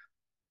Act.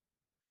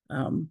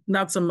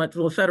 Not so much,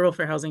 well, Federal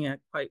Fair Housing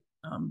Act, quite,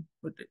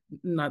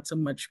 not so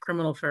much.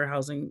 Criminal fair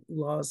housing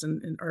laws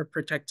and are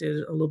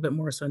protected a little bit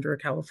more so under a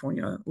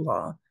California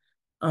law.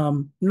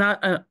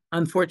 Not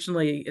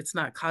unfortunately, it's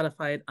not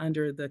codified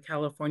under the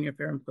California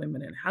Fair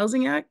Employment and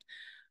Housing Act.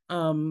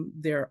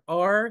 There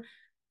are,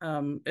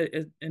 and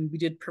we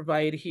did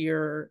provide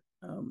here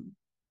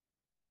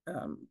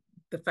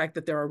the fact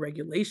that there are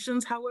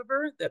regulations,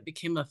 however, that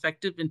became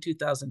effective in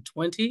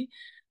 2020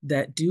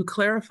 that do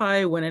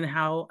clarify when and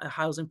how a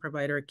housing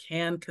provider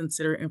can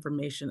consider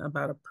information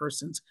about a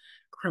person's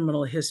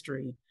criminal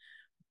history.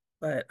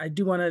 But I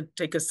do want to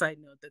take a side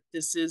note that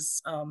this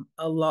is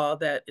a law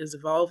that is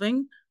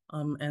evolving,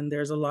 and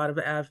there's a lot of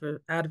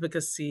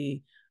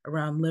advocacy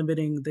around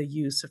limiting the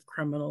use of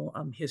criminal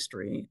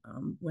history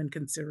when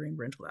considering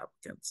rental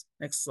applicants.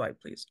 Next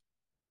slide, please.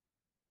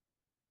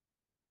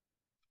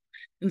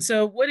 And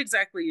so what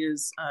exactly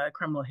is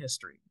criminal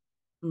history?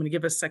 I'm going to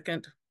give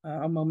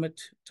a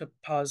moment to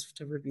pause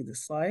to review the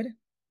slide.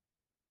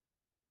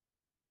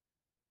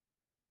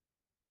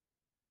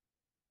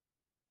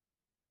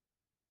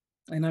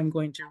 And I'm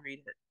going to read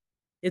it.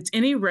 It's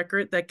any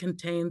record that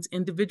contains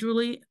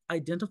individually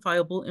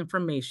identifiable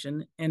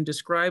information and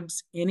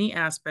describes any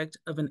aspect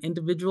of an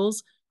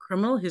individual's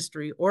criminal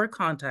history or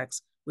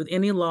contacts with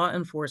any law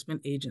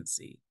enforcement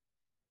agency.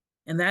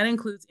 And that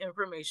includes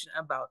information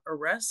about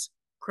arrests,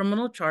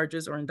 criminal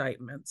charges or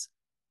indictments,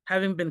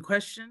 having been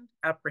questioned,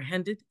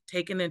 apprehended,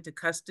 taken into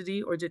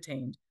custody or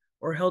detained,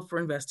 or held for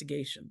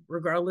investigation,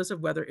 regardless of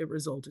whether it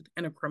resulted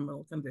in a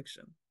criminal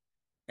conviction.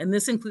 And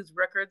this includes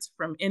records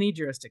from any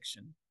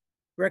jurisdiction,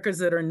 records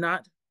that are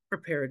not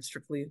prepared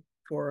strictly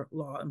for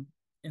law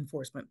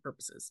enforcement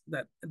purposes.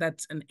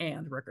 That's an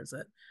and records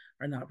that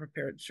are not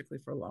prepared strictly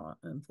for law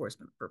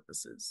enforcement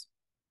purposes.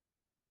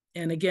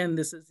 And again,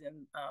 this is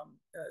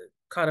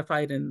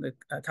codified in the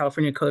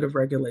California Code of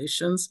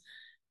Regulations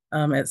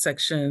at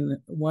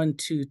section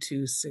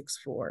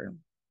 12264.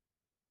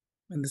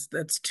 And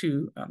that's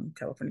two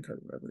California Code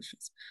of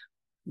Regulations.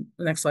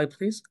 Next slide,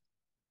 please.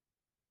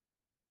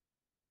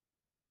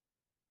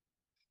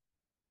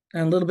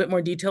 And a little bit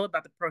more detail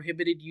about the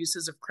prohibited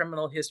uses of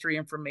criminal history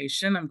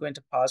information. I'm going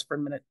to pause for a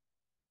minute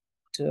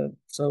for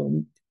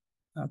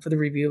the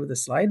review of the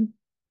slide.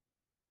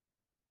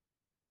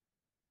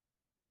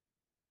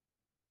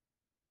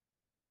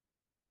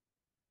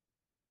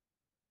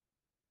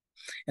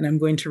 And I'm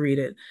going to read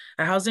it.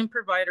 A housing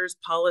provider's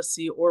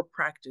policy or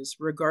practice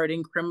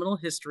regarding criminal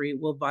history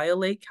will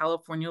violate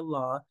California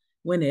law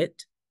when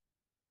it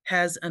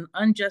has an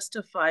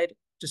unjustified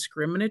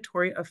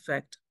discriminatory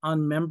effect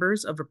on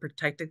members of a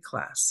protected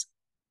class,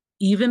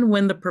 even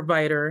when the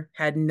provider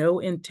had no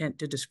intent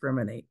to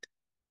discriminate,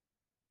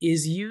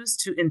 is used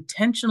to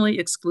intentionally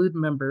exclude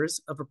members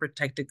of a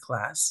protected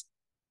class.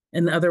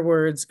 In other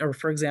words, or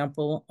for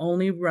example,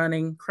 only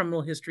running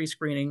criminal history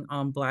screening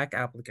on Black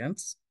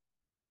applicants.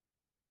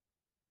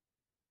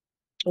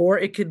 Or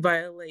it could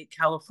violate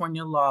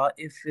California law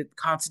if it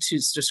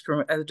constitutes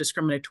a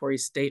discriminatory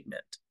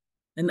statement.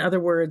 In other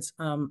words,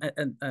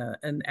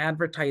 an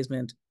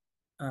advertisement,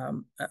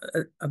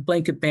 a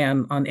blanket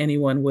ban on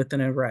anyone with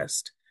an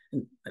arrest.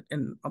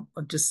 And I'll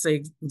just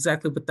say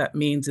exactly what that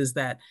means is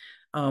that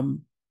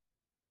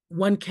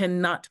one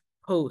cannot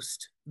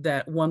post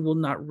that one will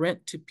not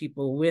rent to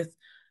people with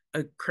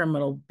a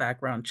criminal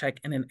background check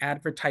in an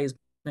advertisement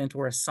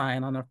or a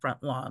sign on a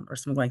front lawn or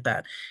something like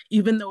that,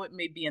 even though it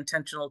may be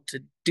intentional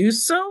to do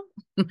so.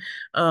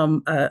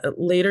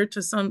 Later,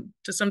 to some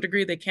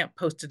degree, they can't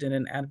post it in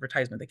an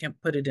advertisement. They can't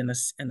put it in a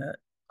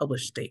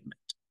published statement.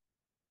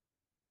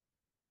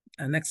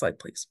 Next slide,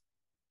 please.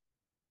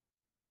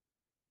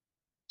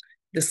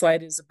 This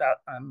slide is about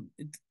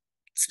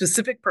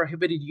specific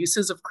prohibited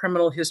uses of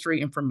criminal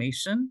history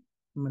information.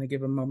 I'm going to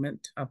give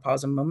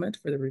pause a moment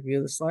for the review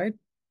of the slide.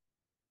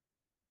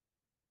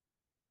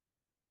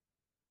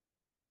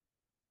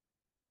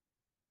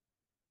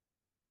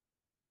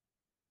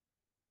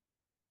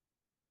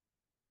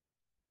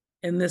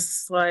 And this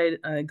slide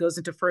goes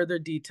into further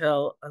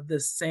detail of the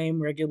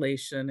same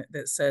regulation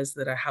that says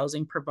that a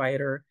housing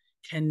provider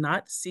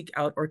cannot seek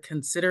out or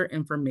consider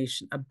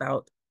information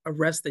about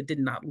arrests that did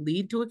not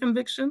lead to a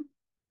conviction,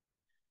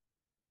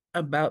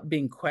 about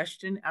being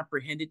questioned,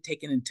 apprehended,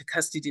 taken into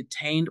custody,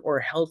 detained,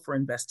 or held for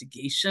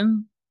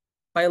investigation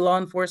by law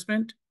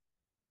enforcement,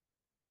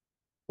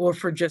 or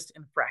for just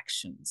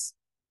infractions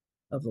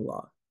of the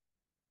law.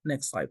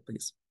 Next slide,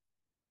 please.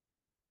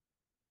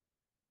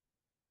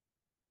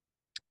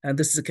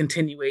 This is a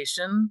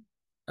continuation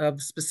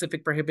of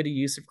specific prohibited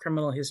use of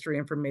criminal history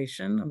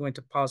information. I'm going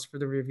to pause for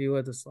the review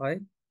of the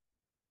slide.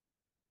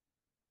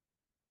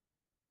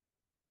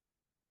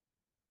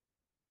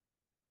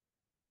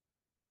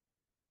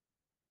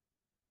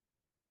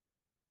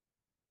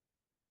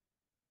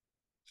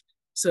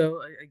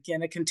 So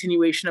again, a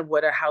continuation of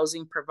what a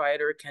housing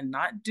provider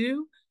cannot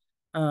do.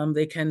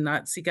 They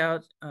cannot seek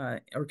out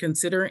or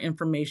consider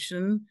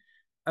information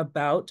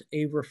about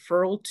a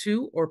referral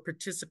to or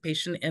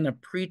participation in a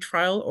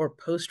pretrial or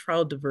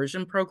post-trial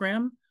diversion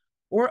program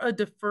or a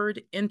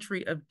deferred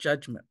entry of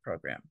judgment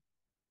program.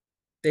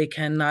 They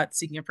cannot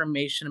seek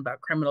information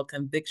about criminal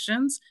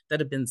convictions that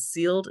have been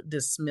sealed,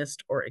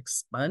 dismissed, or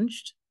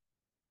expunged,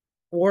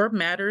 or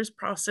matters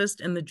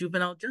processed in the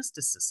juvenile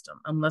justice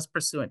system unless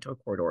pursuant to a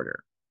court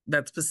order.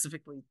 That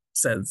specifically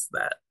says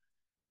that.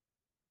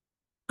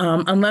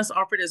 Unless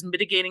offered as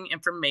mitigating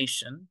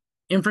information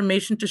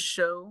to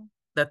show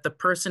that the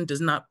person does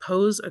not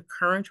pose a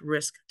current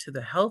risk to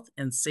the health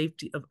and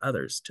safety of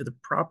others, to the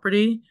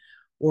property,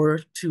 or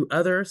to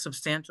other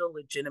substantial,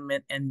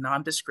 legitimate, and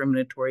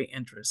non-discriminatory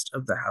interest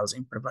of the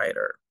housing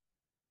provider.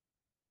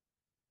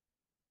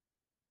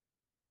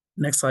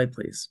 Next slide,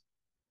 please.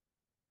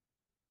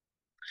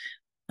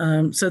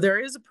 So there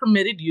is a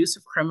permitted use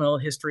of criminal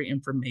history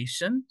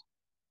information.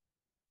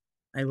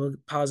 I will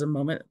pause a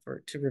moment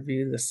to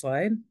review the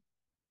slide.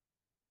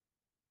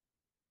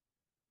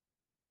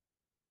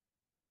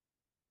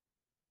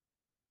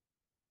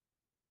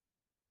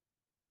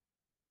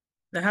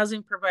 The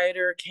housing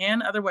provider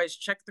can otherwise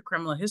check the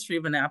criminal history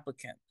of an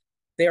applicant.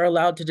 They are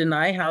allowed to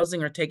deny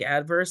housing or take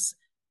adverse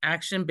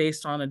action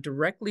based on a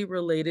directly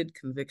related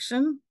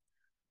conviction.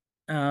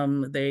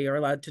 They are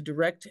allowed to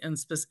direct and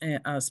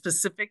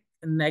specific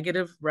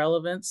negative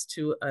relevance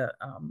to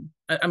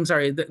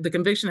the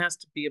conviction has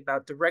to be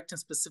about direct and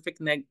specific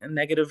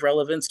negative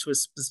relevance to a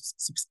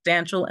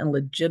substantial and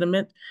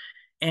legitimate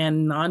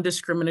and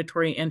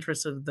non-discriminatory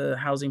interests of the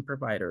housing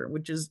provider,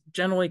 which is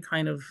generally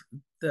kind of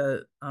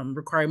the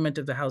requirement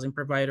of the housing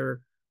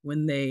provider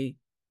when they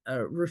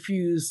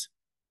refuse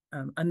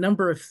a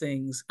number of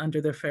things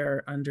under the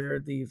Fair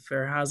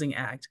Housing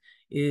Act.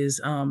 Is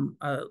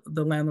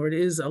the landlord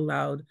is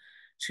allowed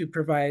to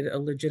provide a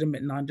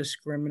legitimate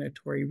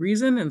non-discriminatory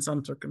reason in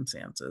some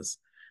circumstances.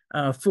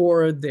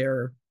 for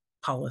their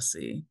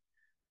policy.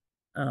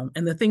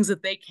 And the things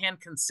that they can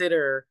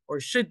consider or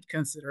should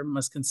consider,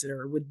 must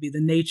consider, would be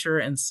the nature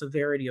and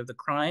severity of the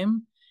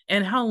crime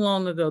and how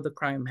long ago the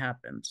crime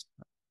happened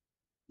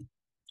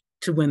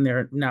to when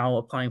they're now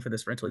applying for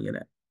this rental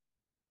unit.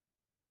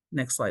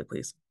 Next slide,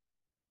 please.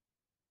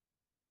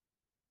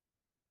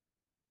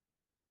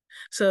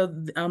 So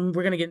we're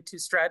going to get into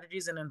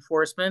strategies and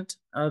enforcement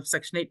of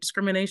Section 8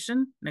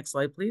 discrimination. Next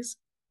slide, please.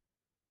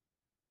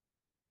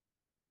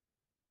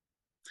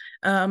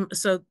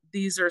 So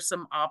these are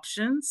some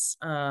options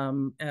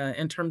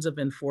in terms of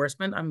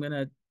enforcement. I'm going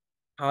to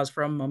pause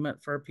for a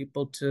moment for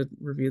people to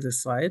review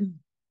this slide.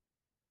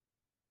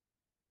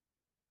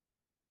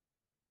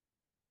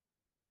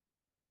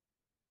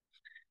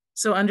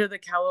 So under the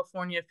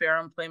California Fair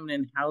Employment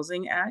and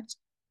Housing Act,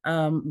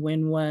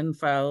 when one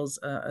files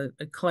a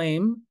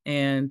claim,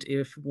 and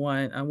if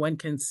one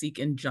can seek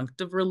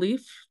injunctive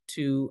relief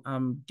to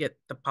get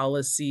the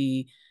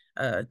policy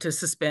to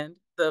suspend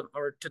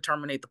or to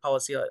terminate the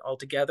policy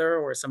altogether,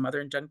 or some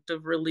other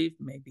injunctive relief,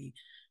 maybe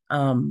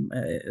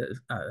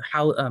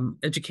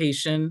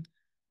education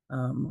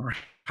or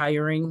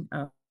hiring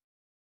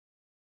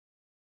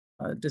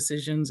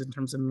decisions in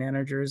terms of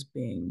managers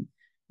being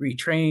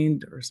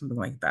retrained or something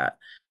like that.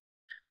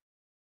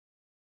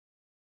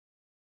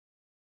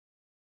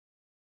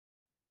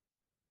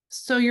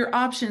 So your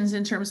options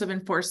in terms of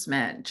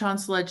enforcement,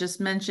 Chancellor just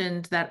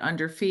mentioned that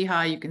under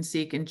FEHA, you can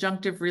seek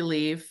injunctive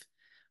relief,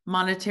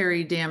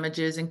 monetary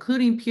damages,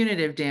 including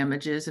punitive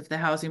damages if the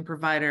housing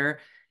provider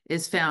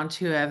is found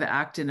to have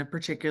acted in a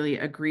particularly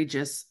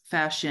egregious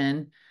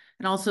fashion,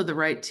 and also the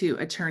right to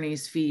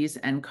attorney's fees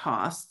and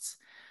costs.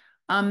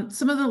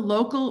 Some of the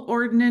local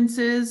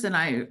ordinances, and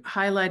I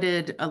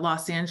highlighted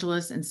Los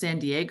Angeles and San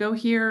Diego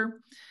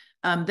here,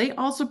 they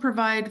also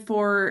provide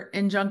for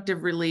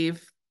injunctive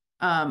relief,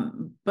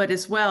 but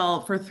as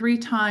well for 3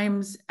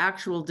 times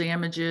actual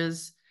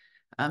damages.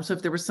 So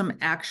if there was some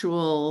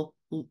actual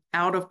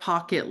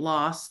out-of-pocket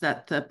loss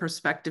that the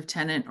prospective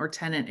tenant or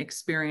tenant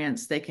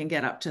experienced, they can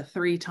get up to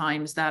 3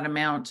 times that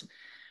amount,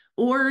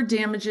 or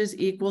damages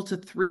equal to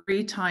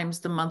 3 times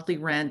the monthly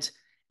rent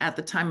at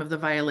the time of the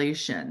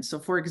violation. So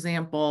for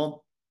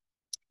example,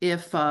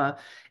 if I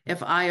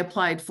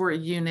applied for a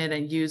unit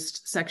and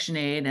used Section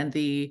 8 and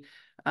the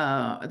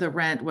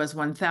rent was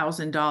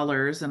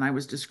 $1,000 and I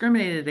was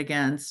discriminated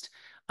against,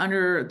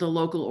 under the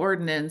local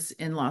ordinance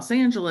in Los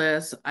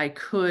Angeles, I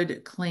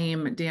could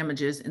claim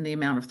damages in the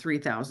amount of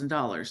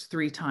 $3,000,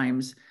 3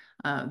 times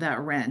that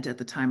rent at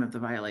the time of the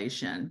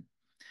violation.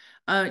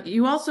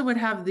 You also would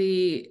have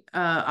the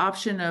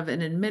option of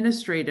an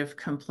administrative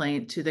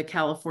complaint to the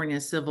California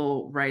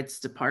Civil Rights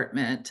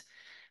Department.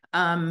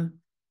 I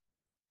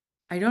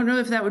don't know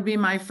if that would be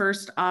my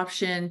first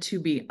option,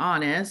 to be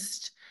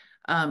honest,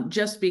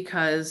 just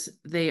because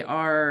they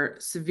are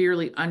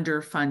severely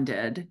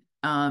underfunded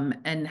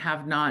and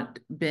have not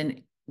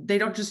been, they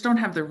don't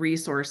have the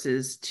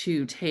resources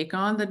to take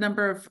on the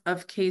number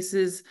of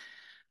cases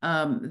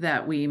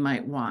that we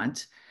might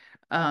want.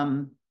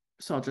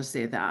 So I'll just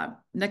say that.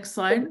 Next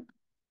slide.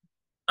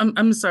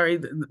 I'm sorry.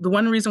 The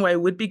one reason why it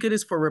would be good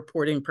is for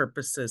reporting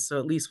purposes. So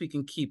at least we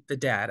can keep the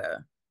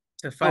data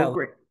to file. Oh,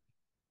 great.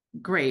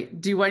 Great.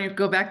 Do you want to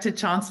go back to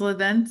Chancellor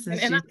then?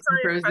 And I'm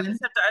sorry, I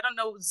just have to, I don't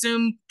know,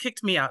 Zoom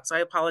kicked me out, so I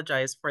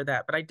apologize for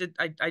that. But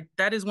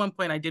that is one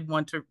point I did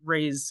want to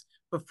raise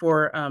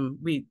before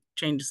we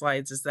change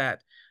slides, is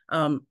that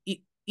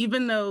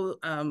even though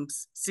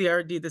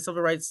CRD, the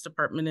Civil Rights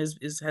Department,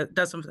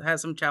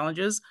 has some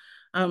challenges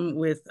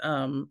with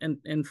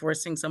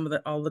enforcing some of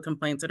all the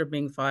complaints that are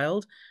being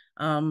filed,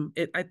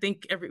 I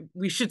think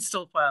we should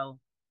still file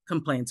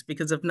complaints,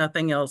 because if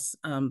nothing else,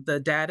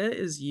 the data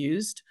is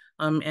used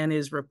and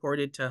is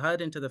reported to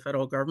HUD and to the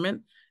federal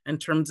government in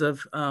terms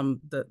of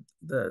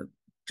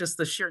just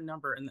the sheer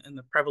number and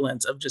the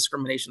prevalence of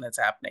discrimination that's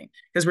happening,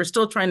 because we're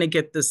still trying to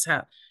get this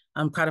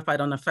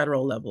codified on a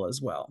federal level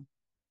as well.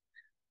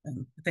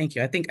 Thank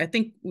you. I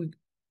think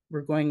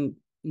we're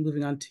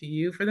moving on to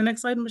you for the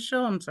next slide,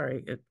 Michelle. I'm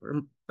sorry.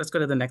 Let's go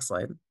to the next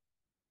slide.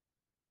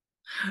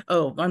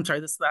 Oh, I'm sorry.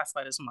 This last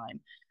slide is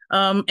mine.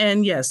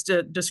 And yes,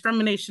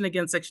 discrimination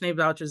against Section 8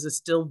 vouchers is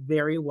still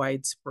very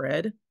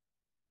widespread.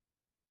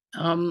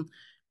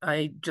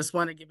 I just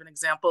want to give an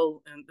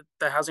example. In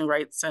the Housing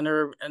Rights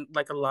Center, and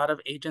like a lot of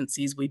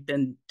agencies, we've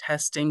been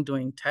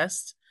doing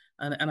tests.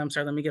 And I'm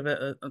sorry, let me give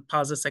a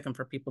pause a second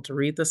for people to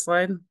read this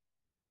slide.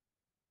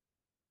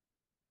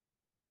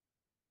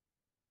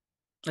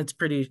 It's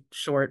pretty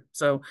short.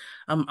 So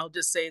I'll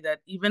just say that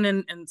even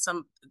in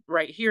some,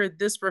 right here,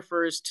 this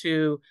refers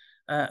to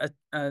a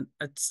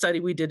study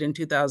we did in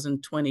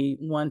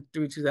 2021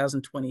 through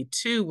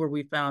 2022, where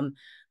we found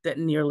that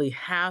nearly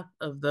half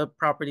of the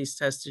properties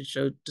tested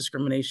showed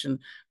discrimination.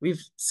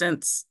 We've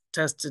since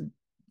tested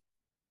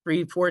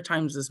 3-4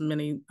 times as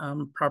many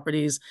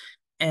properties,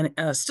 and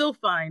still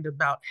find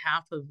about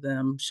half of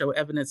them show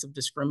evidence of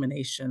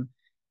discrimination.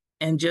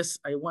 And just,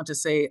 I want to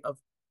say, of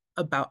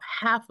about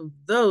half of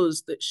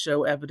those that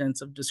show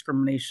evidence of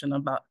discrimination,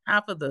 about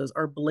half of those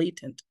are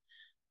blatant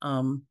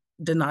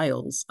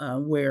denials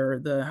where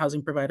the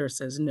housing provider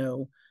says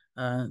no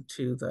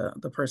to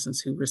the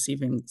persons who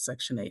receiving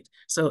Section 8.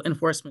 So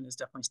enforcement is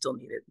definitely still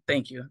needed.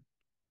 Thank you.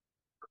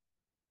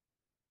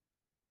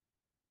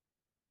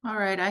 All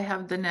right, I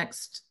have the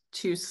next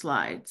two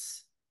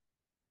slides.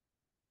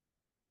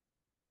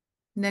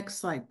 Next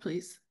slide,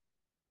 please.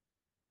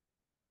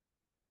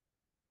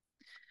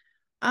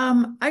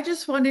 I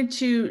just wanted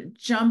to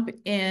jump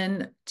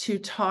in to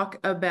talk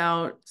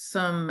about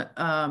some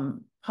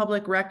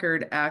Public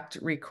Record Act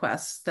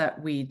requests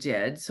that we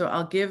did. So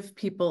I'll give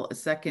people a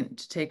second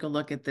to take a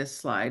look at this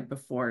slide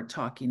before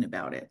talking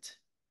about it.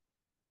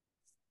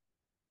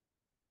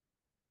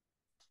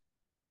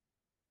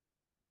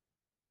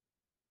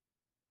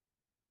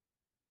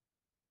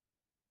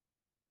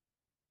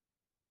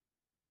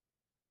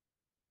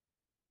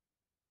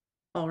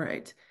 All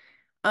right.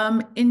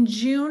 In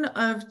June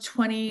of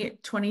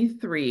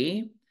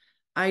 2023,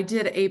 I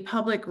did a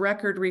public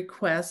record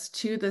request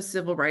to the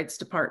Civil Rights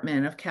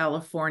Department of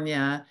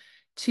California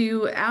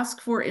to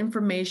ask for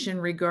information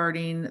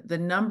regarding the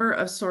number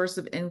of source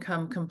of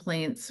income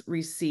complaints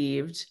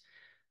received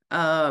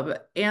and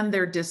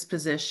their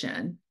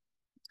disposition,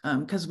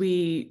 because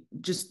we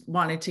just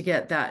wanted to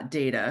get that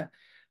data.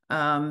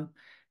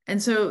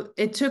 And so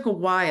it took a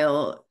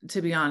while,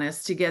 to be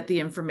honest, to get the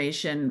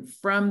information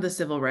from the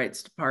Civil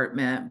Rights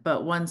Department.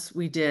 But once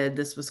we did,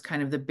 this was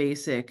kind of the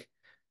basic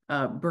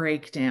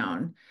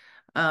breakdown.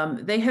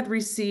 They had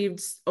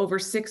received over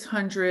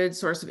 600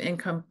 source of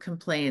income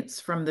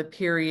complaints from the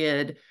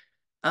period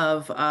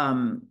of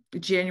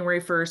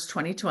January 1st,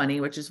 2020,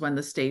 which is when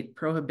the state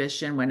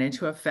prohibition went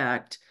into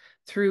effect,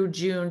 through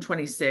June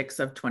 26th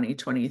of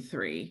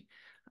 2023.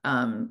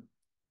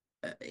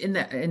 In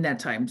that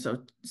time,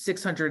 so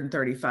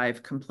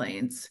 635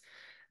 complaints.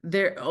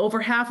 There, over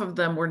half of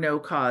them were no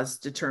cause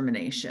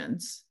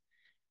determinations.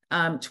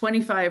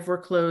 25 were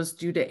closed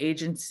due to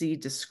agency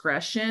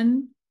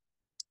discretion.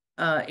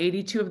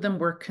 82 of them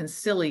were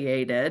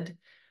conciliated,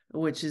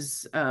 which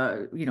is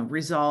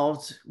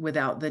resolved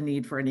without the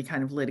need for any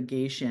kind of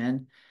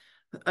litigation.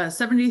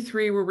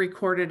 73 were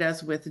recorded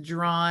as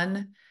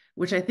withdrawn,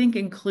 which I think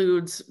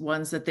includes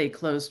ones that they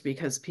closed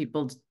because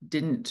people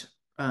didn't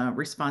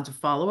respond to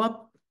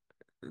follow-up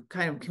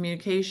kind of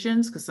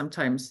communications, because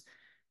sometimes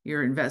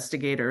your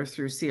investigator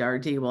through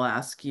CRD will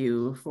ask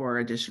you for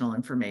additional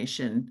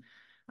information,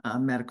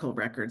 medical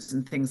records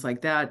and things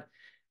like that.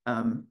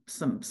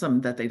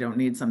 Some that they don't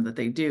need, some that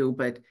they do,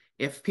 but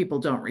if people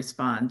don't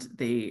respond,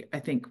 they, I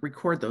think,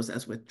 record those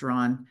as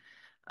withdrawn.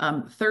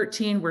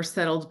 13 were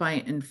settled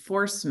by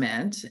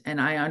enforcement,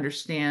 and I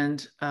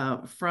understand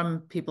from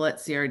people at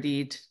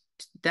CRD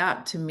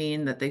that to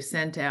mean that they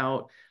sent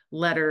out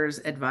letters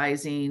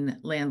advising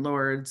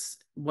landlords,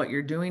 what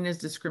you're doing is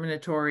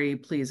discriminatory,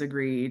 please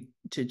agree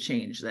to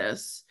change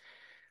this.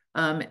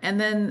 And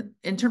then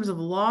in terms of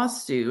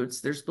lawsuits,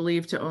 there's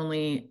believed to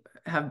only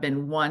have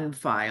been one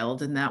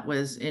filed, and that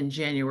was in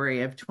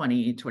January of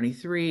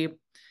 2023.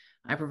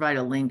 I provide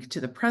a link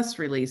to the press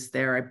release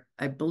there.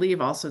 I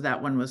believe also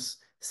that one was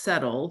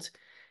settled.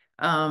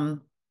 In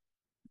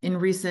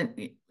recent,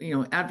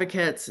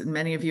 advocates, and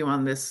many of you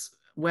on this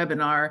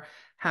webinar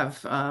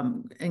have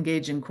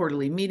engaged in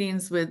quarterly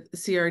meetings with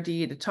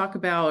CRD to talk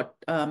about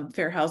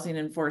fair housing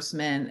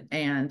enforcement.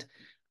 And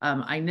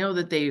I know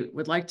that they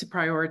would like to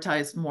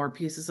prioritize more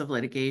pieces of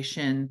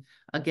litigation.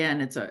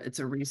 Again, it's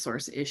a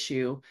resource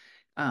issue,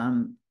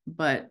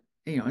 but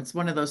it's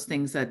one of those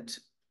things that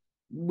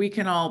we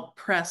can all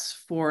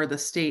press for the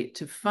state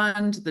to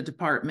fund the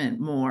department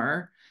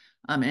more.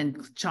 And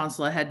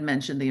Chancellor had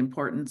mentioned the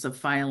importance of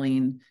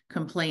filing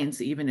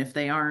complaints, even if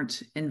they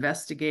aren't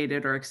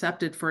investigated or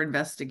accepted for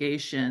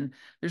investigation.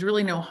 There's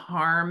really no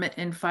harm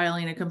in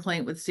filing a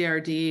complaint with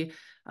CRD,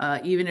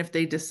 even if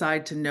they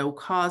decide to no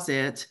cause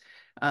it.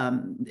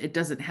 It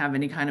doesn't have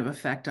any kind of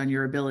effect on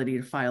your ability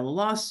to file a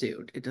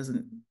lawsuit. It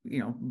doesn't,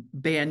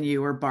 ban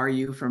you or bar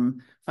you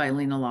from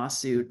filing a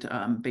lawsuit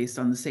based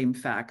on the same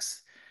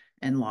facts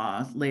and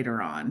law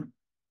later on.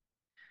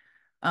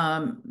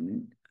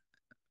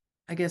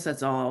 I guess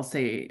that's all I'll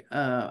say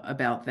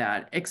about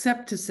that,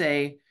 except to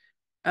say,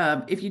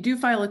 if you do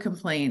file a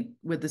complaint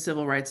with the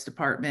Civil Rights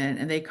Department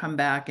and they come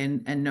back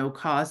and no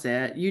cause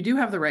it, you do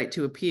have the right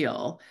to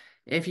appeal.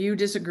 If you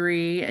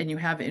disagree and you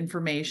have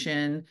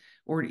information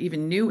or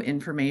even new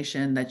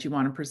information that you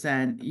want to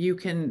present, you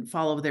can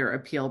follow their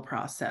appeal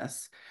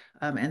process.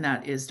 And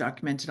that is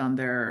documented on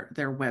their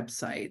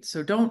website.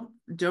 So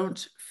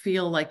don't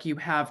feel like you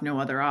have no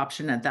other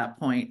option at that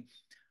point.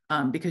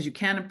 Because you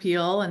can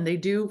appeal, and they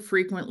do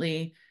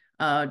frequently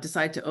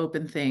decide to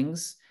open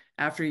things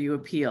after you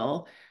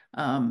appeal.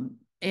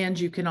 And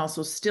you can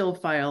also still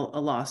file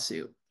a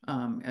lawsuit.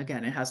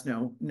 Again, it has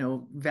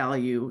no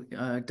value,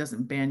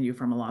 doesn't ban you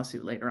from a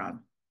lawsuit later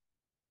on.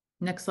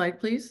 Next slide,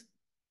 please.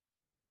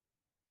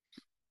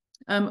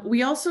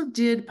 We also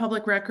did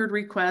public record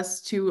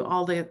requests to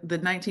all the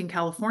 19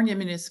 California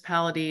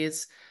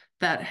municipalities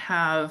that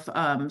have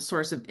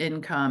source of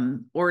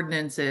income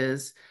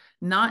ordinances.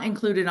 Not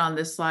included on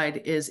this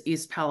slide is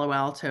East Palo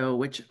Alto,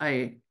 which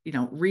I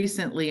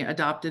recently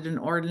adopted an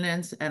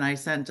ordinance, and I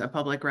sent a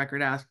public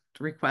record act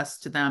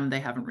request to them. They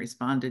haven't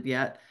responded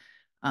yet,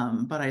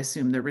 but I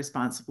assume their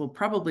response will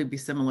probably be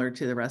similar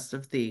to the rest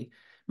of the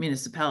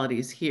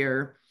municipalities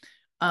here.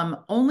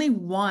 Only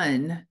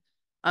one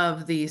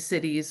of the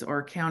cities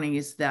or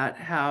counties that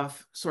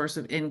have source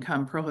of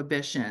income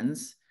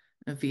prohibitions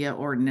via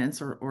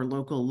ordinance or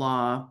local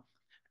law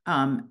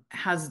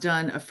has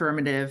done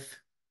affirmative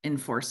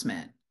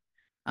enforcement.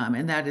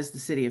 And that is the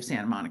city of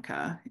Santa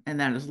Monica. And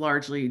that is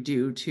largely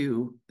due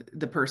to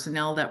the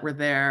personnel that were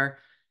there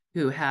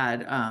who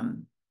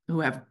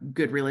have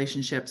good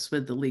relationships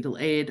with the legal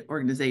aid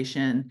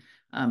organization,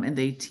 and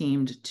they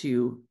teamed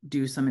to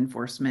do some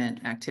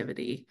enforcement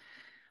activity.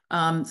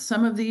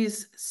 Some of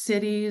these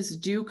cities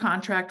do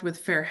contract with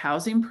fair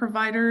housing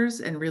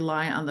providers and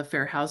rely on the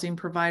fair housing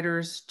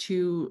providers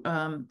to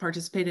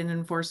participate in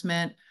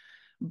enforcement.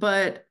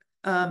 But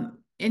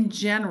in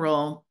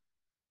general,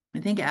 I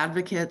think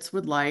advocates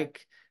would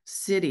like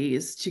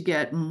cities to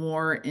get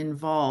more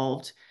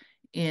involved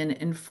in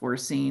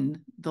enforcing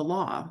the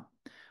law,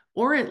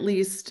 or at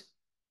least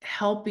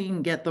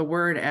helping get the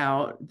word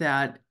out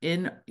that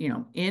in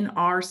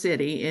our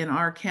city, in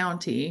our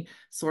county,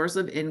 source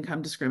of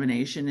income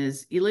discrimination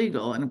is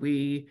illegal, and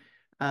we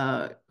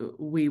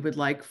would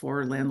like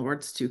for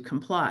landlords to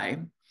comply.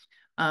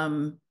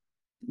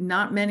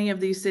 Not many of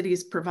these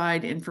cities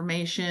provide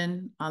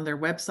information on their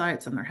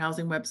websites, on their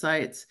housing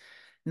websites.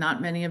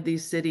 Not many of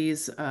these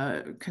cities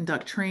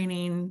conduct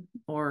training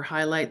or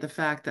highlight the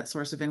fact that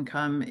source of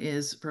income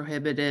is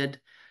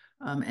prohibited.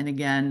 And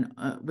again,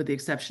 with the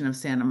exception of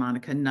Santa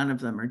Monica, none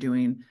of them are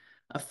doing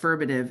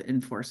affirmative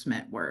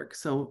enforcement work.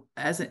 So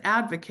as an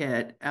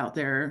advocate out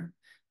there,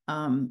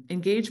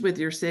 engage with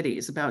your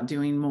cities about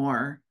doing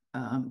more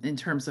in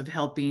terms of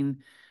helping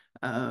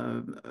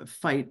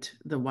fight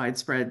the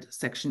widespread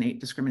Section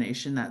 8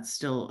 discrimination that's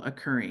still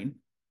occurring.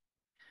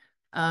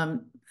 I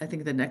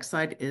think the next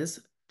slide is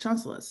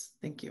Chancellor's.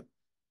 Thank you.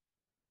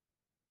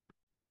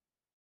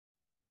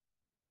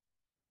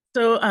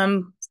 So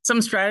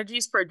some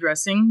strategies for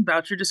addressing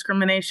voucher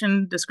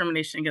discrimination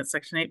against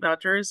Section 8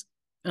 vouchers.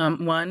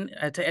 One,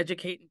 to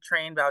educate and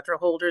train voucher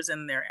holders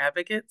and their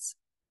advocates.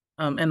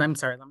 And I'm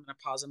sorry, I'm going to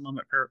pause a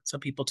moment so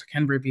people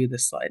can review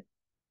this slide.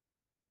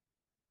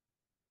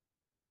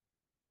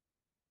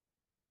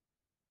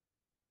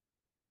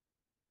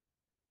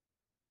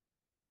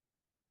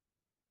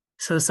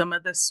 So some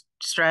of the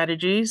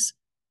strategies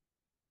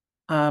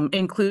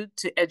include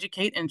to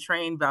educate and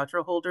train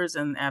voucher holders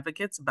and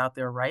advocates about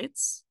their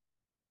rights,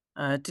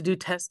 to do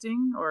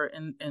testing or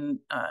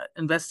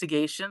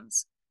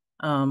investigations.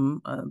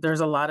 There's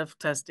a lot of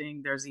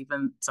testing. There's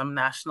even some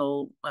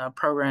national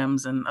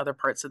programs in other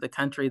parts of the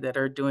country that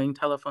are doing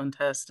telephone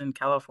tests in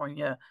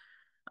California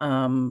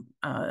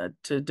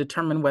to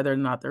determine whether or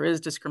not there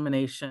is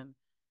discrimination.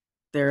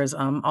 There's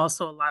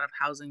also a lot of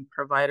housing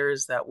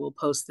providers that will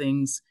post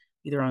things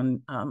either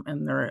on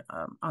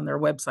their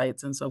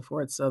websites and so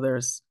forth. So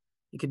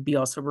it could be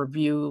also a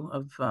review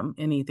of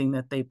anything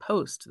that they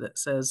post that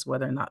says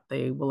whether or not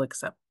they will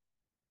accept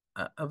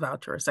a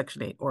voucher, a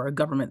Section 8, or a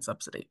government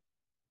subsidy.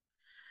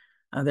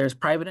 There's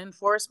private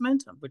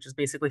enforcement, which is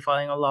basically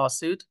filing a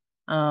lawsuit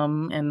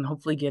and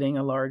hopefully getting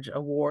a large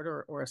award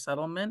or a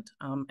settlement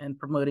and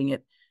promoting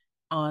it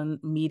on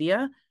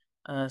media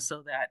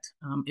so that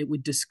it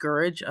would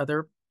discourage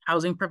other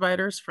housing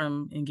providers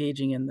from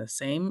engaging in the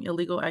same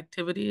illegal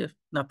activity, if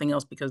nothing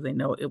else, because they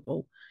know it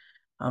will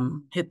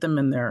hit them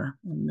in their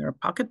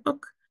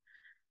pocketbook.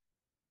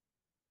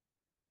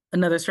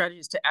 Another strategy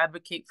is to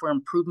advocate for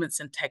improvements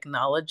in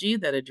technology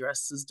that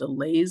addresses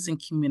delays in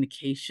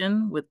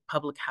communication with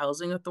public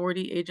housing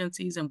authority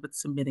agencies and with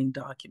submitting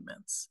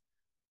documents.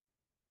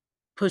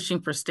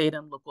 Pushing for state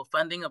and local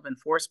funding of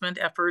enforcement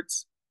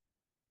efforts.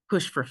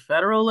 Push for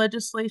federal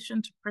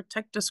legislation to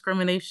protect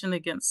discrimination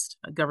against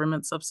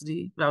government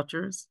subsidy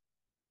vouchers.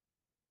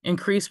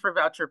 Increase for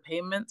voucher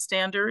payment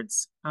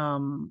standards,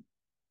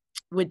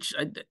 which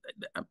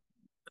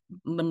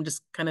let me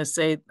just kind of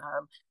say,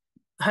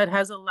 HUD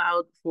has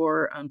allowed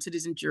for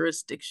cities and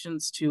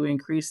jurisdictions to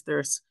increase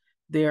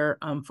their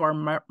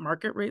farm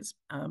market rates.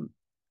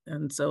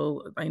 And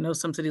so I know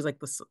some cities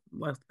like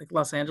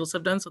Los Angeles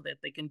have done so that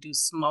they can do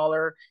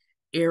smaller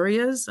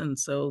areas. And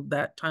so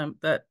that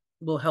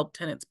will help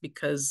tenants,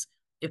 because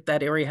if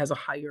that area has a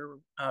higher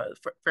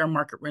fair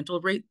market rental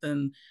rate,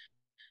 then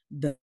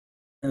the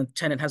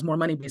tenant has more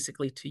money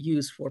basically to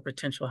use for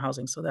potential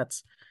housing. So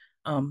that's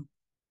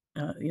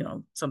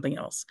something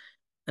else.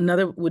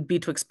 Another would be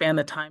to expand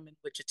the time in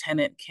which a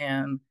tenant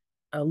can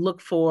look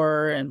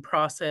for and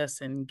process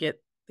and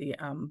get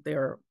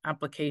their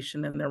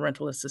application and their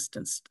rental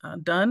assistance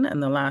done.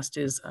 And the last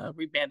is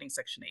rebanding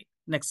Section 8.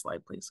 Next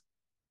slide, please.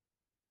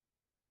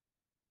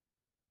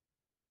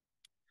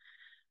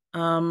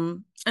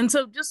 And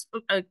so just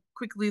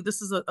quickly,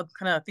 this is a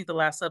kind of, I think, the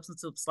last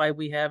substantive slide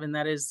we have, and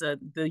that is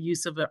the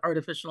use of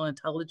artificial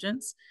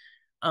intelligence.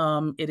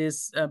 It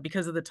is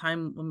because of the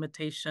time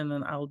limitation,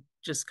 and I'll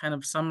just kind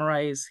of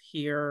summarize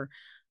here.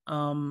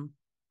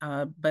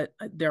 But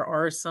there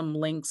are some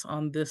links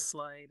on this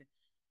slide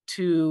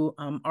to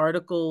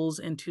articles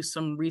and to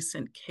some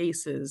recent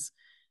cases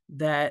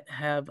that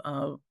have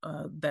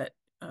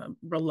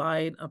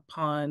relied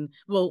upon,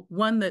 well,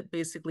 one that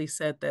basically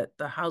said that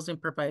the housing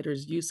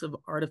provider's use of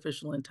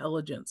artificial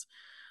intelligence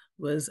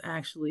was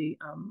actually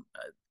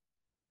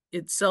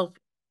itself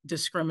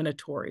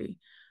discriminatory.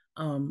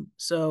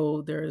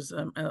 So there's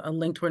a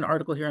link to an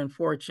article here in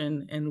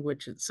Fortune in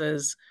which it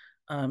says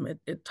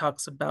it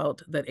talks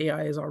about that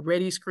AI is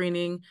already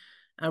screening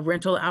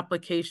rental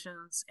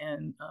applications,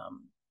 and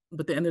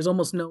there's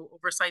almost no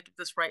oversight of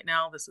this right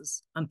now. This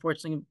is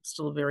unfortunately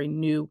still a very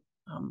new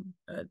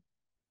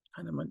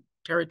kind of a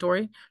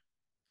territory.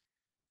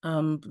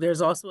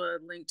 There's also a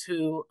link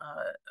to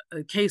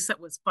a case that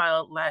was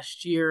filed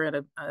last year at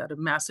a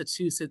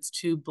Massachusetts,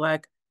 two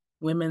Black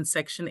women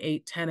Section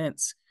 8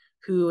 tenants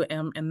who,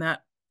 in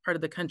that part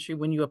of the country,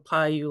 when you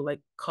apply, you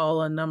like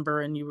call a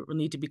number and you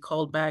need to be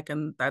called back,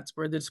 and that's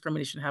where the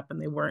discrimination happened.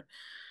 They weren't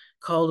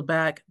called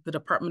back. The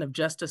Department of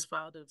Justice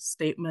filed a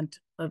statement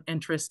of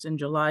interest in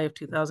July of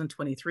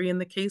 2023 in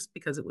the case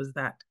because it was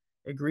that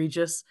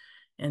egregious.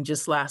 And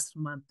just last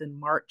month in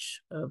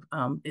March,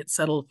 it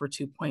settled for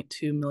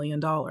 $2.2 million.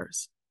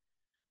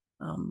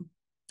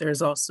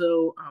 There's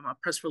also a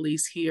press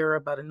release here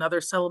about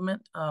another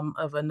settlement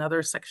of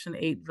another Section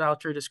 8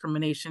 voucher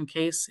discrimination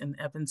case in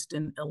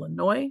Evanston,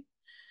 Illinois.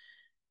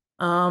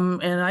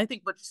 And I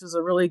think this is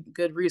a really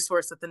good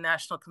resource that the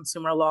National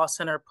Consumer Law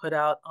Center put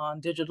out on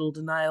digital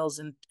denials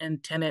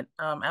and tenant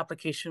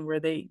application, where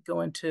they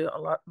go into a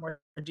lot more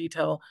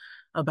detail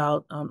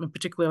about, in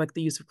particular, like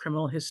the use of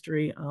criminal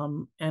history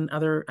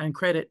and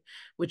credit,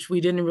 which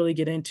we didn't really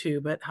get into,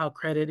 but how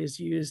credit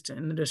is used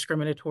in a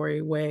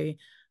discriminatory way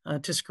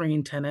to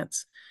screen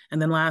tenants.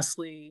 And then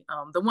lastly,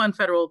 the one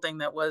federal thing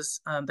that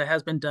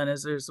has been done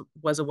is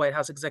was a White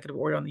House executive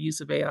order on the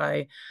use of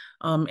AI.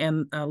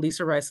 And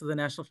Lisa Rice of the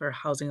National Fair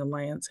Housing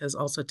Alliance has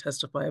also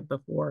testified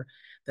before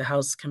the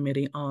House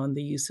Committee on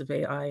the use of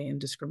AI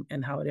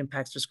and how it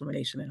impacts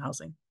discrimination in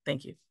housing.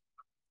 Thank you.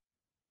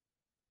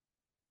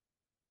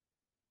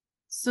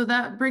 So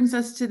that brings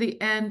us to the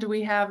end.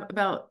 We have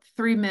about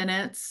 3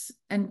 minutes,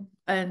 and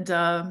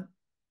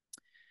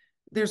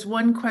there's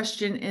one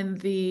question in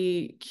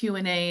the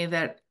Q&A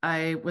that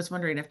I was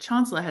wondering if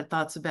Chancellor had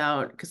thoughts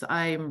about, because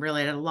I'm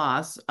really at a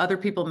loss. Other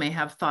people may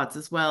have thoughts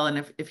as well,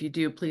 and if you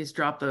do, please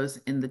drop those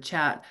in the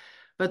chat.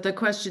 But the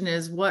question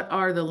is, what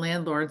are the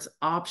landlord's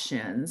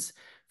options?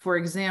 For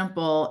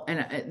example,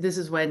 and this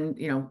is when,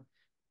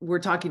 we're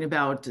talking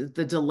about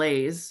the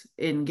delays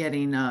in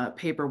getting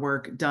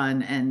paperwork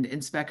done and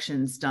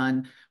inspections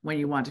done when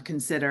you want to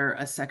consider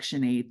a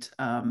Section 8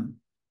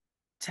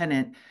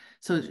 tenant.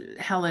 So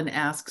Helen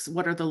asks,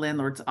 what are the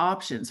landlord's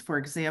options? For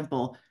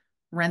example,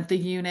 rent the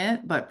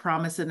unit, but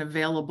promise an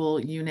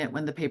available unit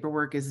when the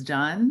paperwork is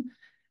done,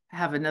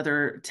 have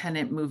another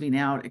tenant moving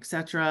out,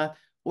 etc.,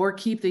 or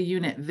keep the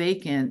unit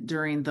vacant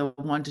during the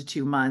 1 to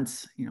 2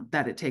 months,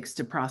 that it takes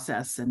to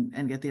process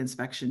and get the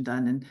inspection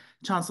done. And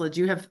Chancellor, do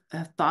you have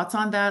thoughts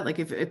on that? Like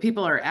if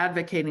people are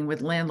advocating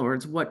with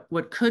landlords,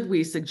 what could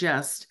we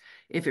suggest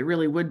if it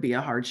really would be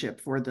a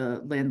hardship for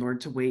the landlord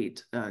to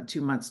wait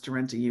 2 months to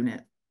rent a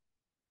unit?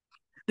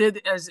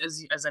 As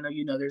I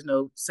know, there's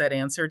no set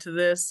answer to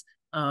this.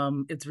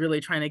 It's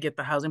really trying to get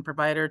the housing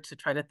provider to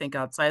try to think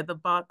outside the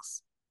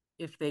box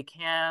if they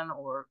can,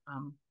 or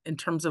in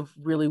terms of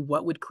really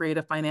what would create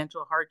a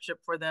financial hardship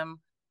for them.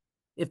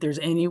 If there's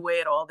any way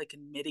at all they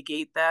can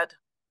mitigate that.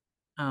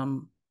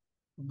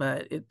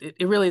 But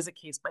it really is a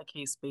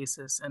case-by-case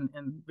basis,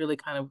 and really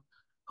kind of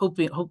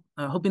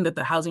hoping that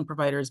the housing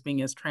provider is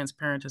being as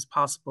transparent as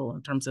possible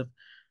in terms of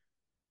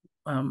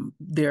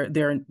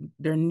their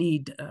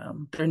need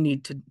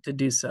to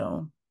do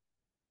so.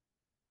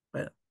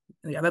 But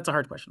yeah, that's a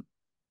hard question.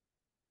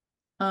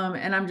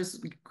 And I'm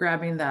just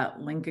grabbing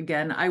that link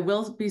again. I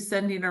will be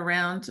sending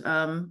around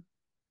the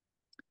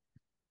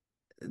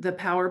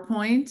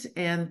PowerPoint,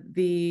 and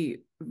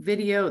the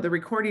video, the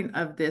recording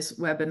of this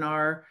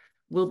webinar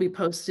will be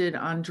posted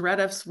on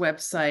DREDF's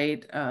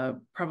website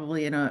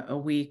probably in a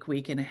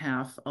week and a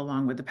half,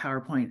 along with the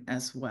PowerPoint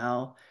as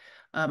well.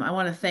 I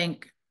want to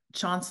thank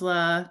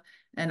Chancellor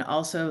and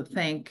also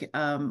thank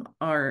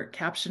our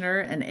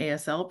captioner and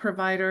ASL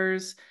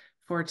providers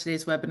for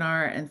today's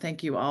webinar, and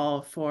thank you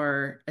all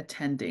for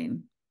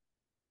attending.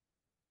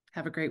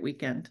 Have a great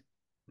weekend.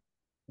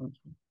 Thank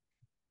you.